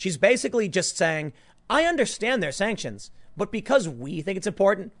 She's basically just saying, I understand their sanctions, but because we think it's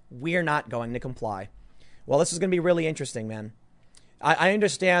important, we're not going to comply. Well, this is going to be really interesting, man. I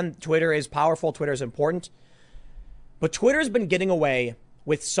understand Twitter is powerful. Twitter is important. But Twitter's been getting away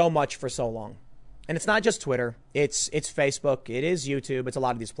with so much for so long. And it's not just Twitter. It's Facebook. It is YouTube. It's a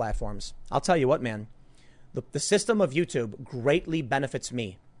lot of these platforms. I'll tell you what, man. The system of YouTube greatly benefits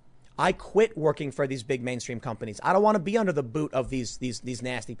me. I quit working for these big mainstream companies. I don't want to be under the boot of these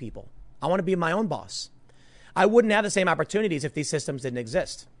nasty people. I want to be my own boss. I wouldn't have the same opportunities if these systems didn't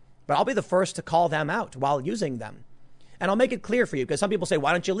exist. But I'll be the first to call them out while using them. And I'll make it clear for you because some people say,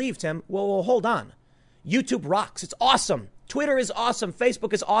 why don't you leave, Tim? Well, hold on. YouTube rocks. It's awesome. Twitter is awesome.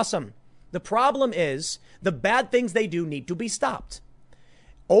 Facebook is awesome. The problem is the bad things they do need to be stopped.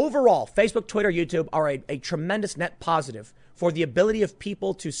 Overall, Facebook, Twitter, YouTube are a tremendous net positive for the ability of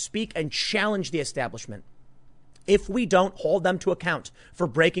people to speak and challenge the establishment. If we don't hold them to account for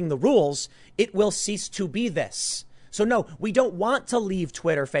breaking the rules, it will cease to be this. So no, we don't want to leave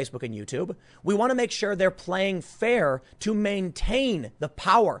Twitter, Facebook, and YouTube. We want to make sure they're playing fair to maintain the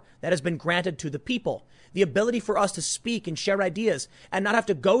power that has been granted to the people. The ability for us to speak and share ideas and not have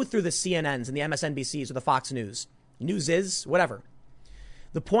to go through the CNNs and the MSNBCs or the Fox News. News is whatever.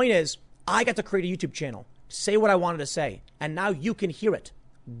 The point is, I got to create a YouTube channel, say what I wanted to say, and now you can hear it.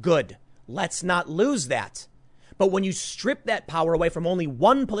 Good. Let's not lose that. But when you strip that power away from only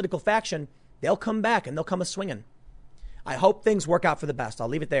one political faction, they'll come back and they'll come a-swinging. I hope things work out for the best. I'll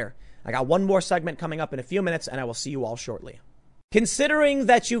leave it there. I got one more segment coming up in a few minutes, and I will see you all shortly. Considering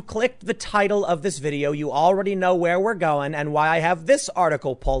that you clicked the title of this video, you already know where we're going and why I have this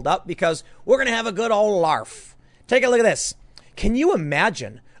article pulled up, because we're going to have a good old larf. Take a look at this. Can you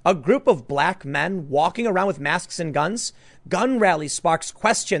imagine a group of black men walking around with masks and guns? Gun rally sparks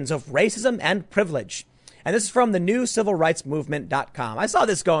questions of racism and privilege. And this is from the new civilrightsmovement.com. I saw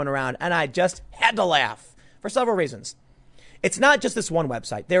this going around and I just had to laugh for several reasons. It's not just this one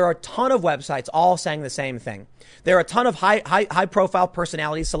website. There are a ton of websites all saying the same thing. There are a ton of high profile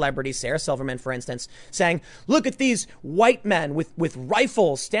personalities, celebrities, Sarah Silverman, for instance, saying, look at these white men with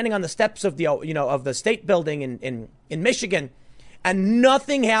rifles standing on the steps of the state building in Michigan. And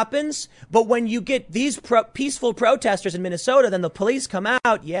nothing happens. But when you get these peaceful protesters in Minnesota, then the police come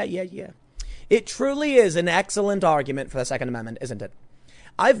out. Yeah. It truly is an excellent argument for the Second Amendment, isn't it?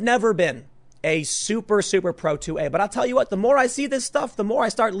 I've never been a super pro 2A. But I'll tell you what, the more I see this stuff, the more I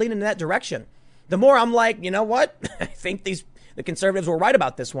start leaning in that direction. The more I'm like, you know what? I think the conservatives were right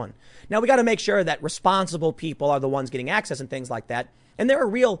about this one. Now, we got to make sure that responsible people are the ones getting access and things like that. And there are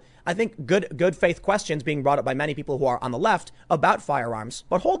real, I think, good faith questions being brought up by many people who are on the left about firearms.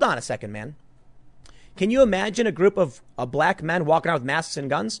 But hold on a second, man. Can you imagine a group of black men walking around with masks and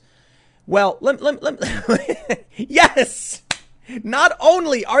guns? Well, yes. Not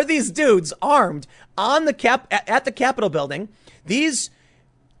only are these dudes armed on the at the Capitol building,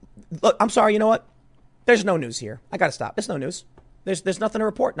 look, I'm sorry, you know what? There's no news here. I got to stop. There's no news. There's nothing to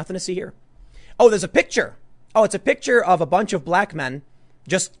report, nothing to see here. Oh, there's a picture. Oh, it's a picture of a bunch of black men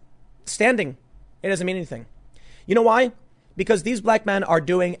just standing. It doesn't mean anything. You know why? Because these black men are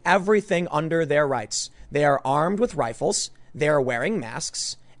doing everything under their rights. They are armed with rifles. They are wearing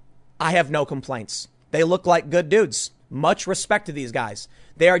masks. I have no complaints. They look like good dudes. Much respect to these guys.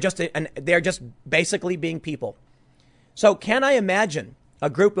 They are just basically being people. So can I imagine a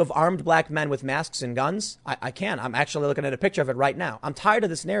group of armed black men with masks and guns? I can. I'm actually looking at a picture of it right now. I'm tired of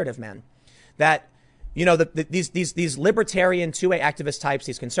this narrative, man. That, you know, these libertarian two-way activist types,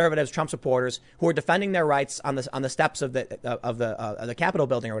 these conservatives, Trump supporters who are defending their rights on the steps of the Capitol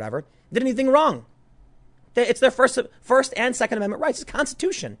building or whatever, did anything wrong. It's their first and Second Amendment rights. It's the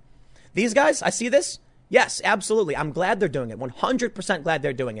Constitution. These guys, I see this. Yes, absolutely. I'm glad they're doing it. 100% glad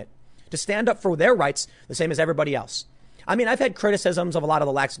they're doing it. To stand up for their rights, the same as everybody else. I mean, I've had criticisms of a lot of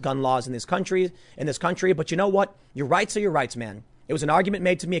the lax gun laws in this country, but you know what? Your rights are your rights, man. It was an argument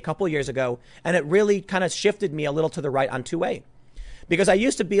made to me a couple of years ago, and it really kind of shifted me a little to the right on 2A. Because I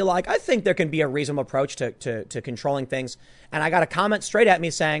used to be like, I think there can be a reasonable approach to controlling things. And I got a comment straight at me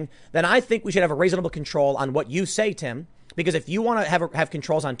saying, then I think we should have a reasonable control on what you say, Tim. Because if you want to have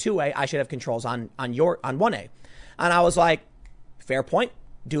controls on 2A, I should have controls on 1A. And I was like, fair point.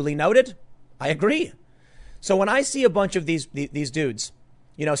 Duly noted. I agree. So when I see a bunch of these dudes,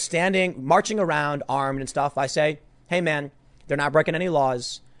 you know, marching around armed and stuff, I say, hey, man, they're not breaking any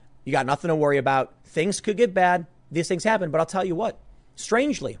laws. You got nothing to worry about. Things could get bad. These things happen. But I'll tell you what,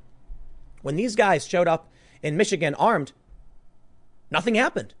 strangely, when these guys showed up in Michigan armed, nothing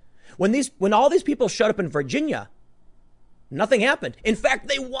happened. When all these people showed up in Virginia, nothing happened. In fact,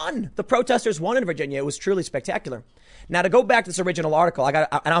 they won. The protesters won in Virginia. It was truly spectacular. Now, to go back to this original article, and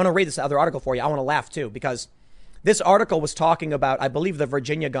I want to read this other article for you. I want to laugh, too, because this article was talking about, I believe, the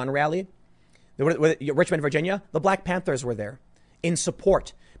Virginia gun rally, Richmond, Virginia. The Black Panthers were there in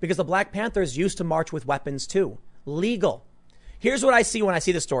support because the Black Panthers used to march with weapons, too. Legal. Here's what I see when I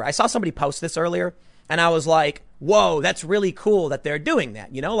see this story. I saw somebody post this earlier, and I was like, whoa, that's really cool that they're doing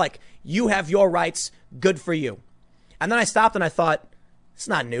that. You know, like, you have your rights. Good for you. And then I stopped and I thought, it's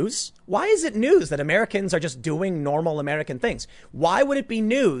not news. Why is it news that Americans are just doing normal American things? Why would it be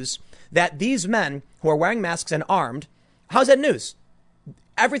news that these men who are wearing masks and armed, how's that news?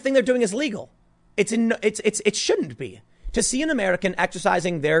 Everything they're doing is legal. It shouldn't be. To see an American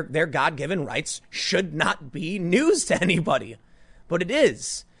exercising their God-given rights should not be news to anybody. But it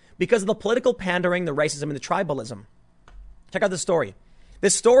is because of the political pandering, the racism, and the tribalism. Check out the story.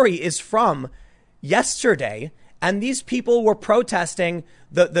 This story is from yesterday. And these people were protesting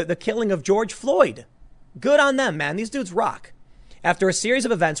the killing of George Floyd. Good on them, man. These dudes rock. After a series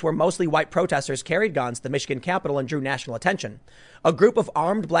of events where mostly white protesters carried guns to the Michigan Capitol and drew national attention, a group of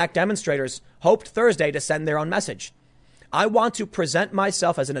armed black demonstrators hoped Thursday to send their own message. I want to present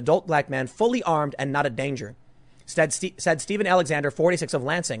myself as an adult black man, fully armed and not a danger, said Stephen Alexander, 46, of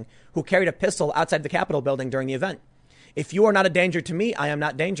Lansing, who carried a pistol outside the Capitol building during the event. If you are not a danger to me, I am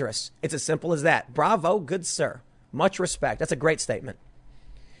not dangerous. It's as simple as that. Bravo, good sir. Much respect. That's a great statement.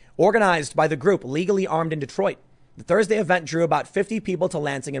 Organized by the group Legally Armed in Detroit, the Thursday event drew about 50 people to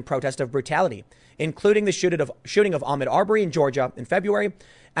Lansing in protest of brutality, including the shooting of Ahmaud Arbery in Georgia in February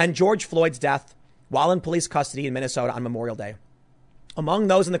and George Floyd's death while in police custody in Minnesota on Memorial Day. Among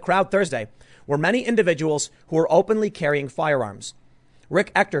those in the crowd Thursday were many individuals who were openly carrying firearms.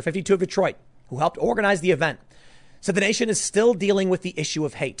 Rick Ector, 52, of Detroit, who helped organize the event, said the nation is still dealing with the issue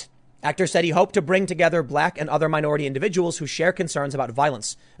of hate. Ector said he hoped to bring together black and other minority individuals who share concerns about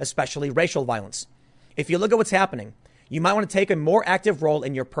violence, especially racial violence. If you look at what's happening, you might want to take a more active role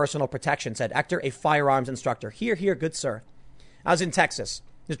in your personal protection, said Ector, a firearms instructor. Here, good sir. I was in Texas,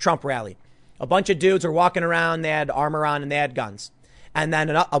 the Trump rally. A bunch of dudes were walking around. They had armor on and they had guns. And then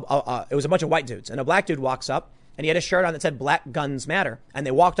it was a bunch of white dudes. And a black dude walks up and he had a shirt on that said Black Guns Matter. And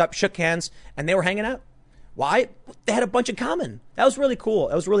they walked up, shook hands, and they were hanging out. Why? They had a bunch in common. That was really cool.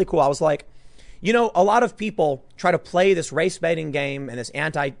 I was like, you know, a lot of people try to play this race baiting game and this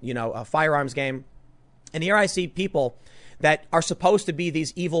firearms game. And here I see people that are supposed to be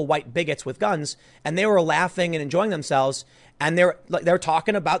these evil white bigots with guns, and they were laughing and enjoying themselves. And they're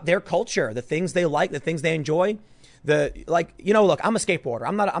talking about their culture, the things they like, the things they enjoy. Look, I'm a skateboarder.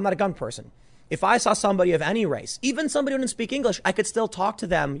 I'm not a gun person. If I saw somebody of any race, even somebody who didn't speak English, I could still talk to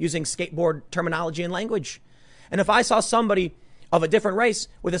them using skateboard terminology and language. And if I saw somebody of a different race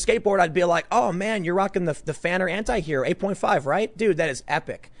with a skateboard, I'd be like, oh man, you're rocking the Fanner Anti-Hero 8.5, right? Dude, that is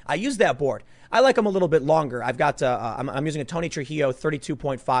epic. I use that board. I like them a little bit longer. I've got, I'm using a Tony Trujillo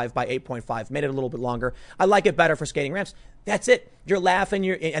 32.5 by 8.5. Made it a little bit longer. I like it better for skating ramps. That's it. You're laughing.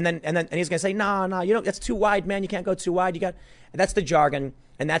 And he's going to say, nah, that's too wide, man. You can't go too wide. That's the jargon,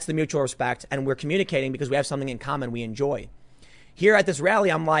 and that's the mutual respect. And we're communicating because we have something in common we enjoy. Here at this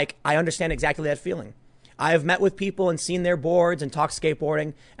rally, I'm like, I understand exactly that feeling. I have met with people and seen their boards and talked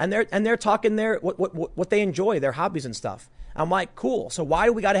skateboarding, and they're talking what they enjoy, their hobbies and stuff. I'm like, cool. So why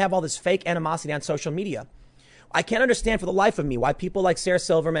do we got to have all this fake animosity on social media? I can't understand for the life of me why people like Sarah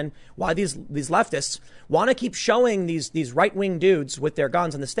Silverman, why these leftists want to keep showing these right-wing dudes with their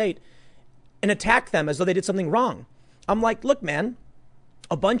guns in the state and attack them as though they did something wrong. I'm like, look, man,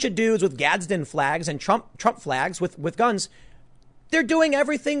 a bunch of dudes with Gadsden flags and Trump flags with guns, they're doing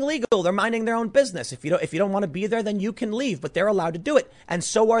everything legal. They're minding their own business. If you don't want to be there, then you can leave, but they're allowed to do it. And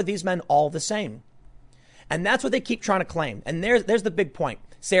so are these men all the same. And that's what they keep trying to claim. And there's the big point.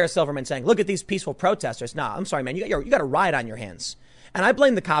 Sarah Silverman saying, look at these peaceful protesters. Nah, I'm sorry, man. You got a riot on your hands. And I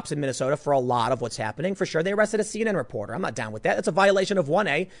blame the cops in Minnesota for a lot of what's happening. For sure, they arrested a CNN reporter. I'm not down with that. That's a violation of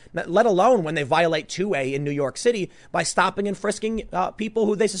 1A, let alone when they violate 2A in New York City by stopping and frisking people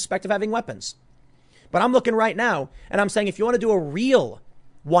who they suspect of having weapons. But I'm looking right now, and I'm saying if you want to do a real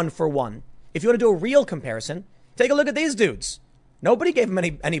one-for-one, if you want to do a real comparison, take a look at these dudes. Nobody gave them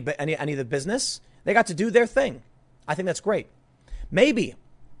any of the business. They got to do their thing. I think that's great. Maybe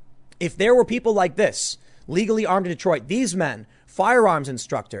if there were people like this, legally armed in Detroit, these men, firearms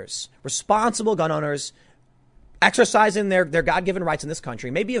instructors, responsible gun owners, exercising their God-given rights in this country,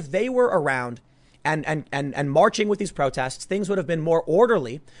 maybe if they were around and marching with these protests, things would have been more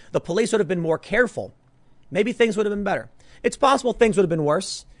orderly. The police would have been more careful. Maybe things would have been better. It's possible things would have been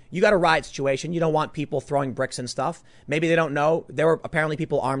worse. You got a riot situation. You don't want people throwing bricks and stuff. Maybe they don't know. There were apparently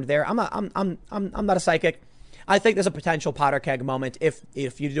people armed there. I'm not a psychic. I think there's a potential powder keg moment if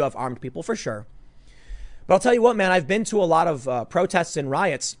you do have armed people, for sure. But I'll tell you what, man, I've been to a lot of protests and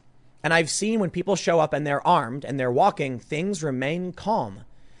riots, and I've seen when people show up and they're armed and they're walking, things remain calm.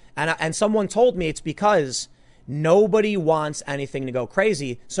 And someone told me it's because nobody wants anything to go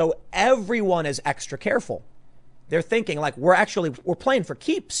crazy. So everyone is extra careful. They're thinking like we're playing for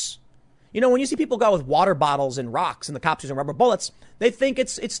keeps. You know, when you see people go with water bottles and rocks and the cops using rubber bullets, they think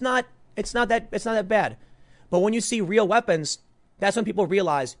it's not that bad. But when you see real weapons, that's when people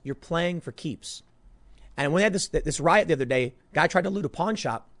realize you're playing for keeps. And when they had this riot the other day, guy tried to loot a pawn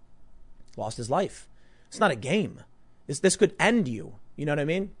shop, lost his life. It's not a game. This could end you. You know what I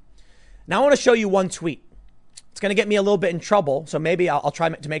mean? Now I want to show you one tweet. It's going to get me a little bit in trouble, so maybe I'll try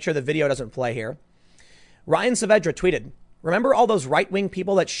to make sure the video doesn't play here. Ryan Saavedra tweeted, remember all those right-wing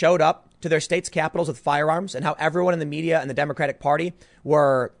people that showed up to their state's capitals with firearms and how everyone in the media and the Democratic Party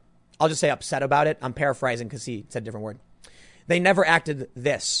were, I'll just say, upset about it. I'm paraphrasing because he said a different word. They never acted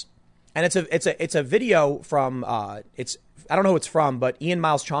this. And it's a video from, I don't know who it's from, but Ian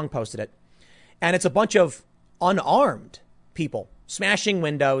Miles Chong posted it. And it's a bunch of unarmed people smashing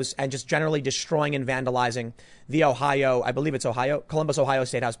windows and just generally destroying and vandalizing the Columbus, Ohio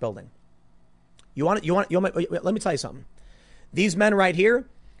State House building. Let me tell you something. These men right here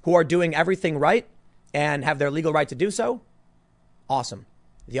who are doing everything right and have their legal right to do so, awesome.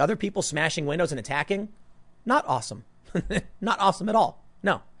 The other people smashing windows and attacking, not awesome. Not awesome at all.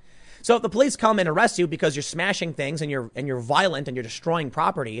 No. So if the police come and arrest you because you're smashing things and you're violent and you're destroying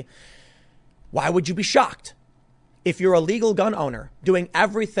property, why would you be shocked? If you're a legal gun owner doing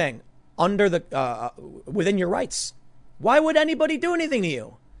everything under within your rights, why would anybody do anything to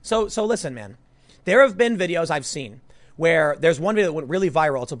you? So listen, man, there have been videos I've seen where there's one video that went really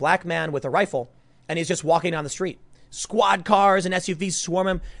viral. It's a black man with a rifle and he's just walking down the street. Squad cars and SUVs swarm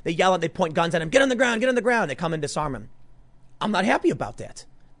him. They yell and they point guns at him. Get on the ground, get on the ground. They come and disarm him. I'm not happy about that.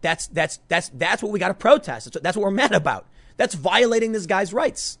 That's what we got to protest. That's what we're mad about. That's violating this guy's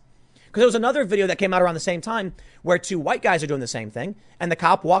rights. Because there was another video that came out around the same time where two white guys are doing the same thing. And the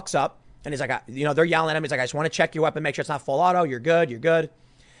cop walks up and he's like, they're yelling at him. He's like, I just want to check your weapon, make sure it's not full auto. You're good.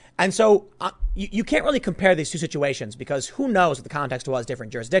 And so you can't really compare these two situations because who knows what the context was,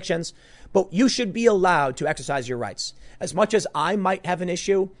 different jurisdictions. But you should be allowed to exercise your rights. As much as I might have an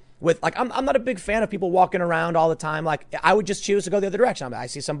issue with, like, I'm not a big fan of people walking around all the time. Like, I would just choose to go the other direction. I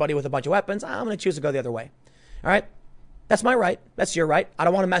see somebody with a bunch of weapons. I'm going to choose to go the other way. All right. That's my right. That's your right. I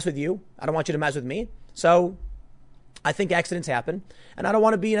don't want to mess with you. I don't want you to mess with me. So I think accidents happen and I don't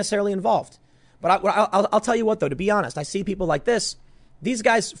want to be necessarily involved. But I'll tell you what, though, to be honest, I see people like this. These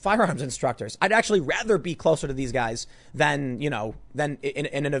guys, firearms instructors, I'd actually rather be closer to these guys than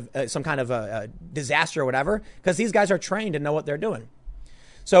in some kind of a disaster or whatever, because these guys are trained and know what they're doing.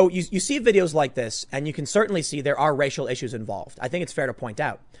 So you see videos like this, and you can certainly see there are racial issues involved. I think it's fair to point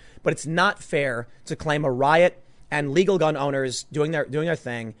out. But it's not fair to claim a riot and legal gun owners doing their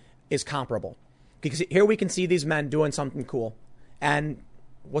thing is comparable. Because here we can see these men doing something cool. And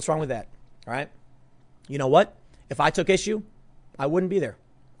what's wrong with that? All right? You know what? If I took issue, I wouldn't be there.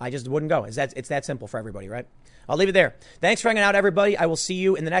 I just wouldn't go. It's that simple for everybody, right? I'll leave it there. Thanks for hanging out, everybody. I will see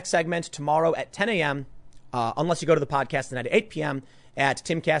you in the next segment tomorrow at 10 a.m., unless you go to the podcast tonight at 8 p.m. at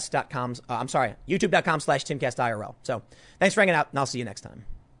timcast.com. YouTube.com/timcastirl. So thanks for hanging out, and I'll see you next time.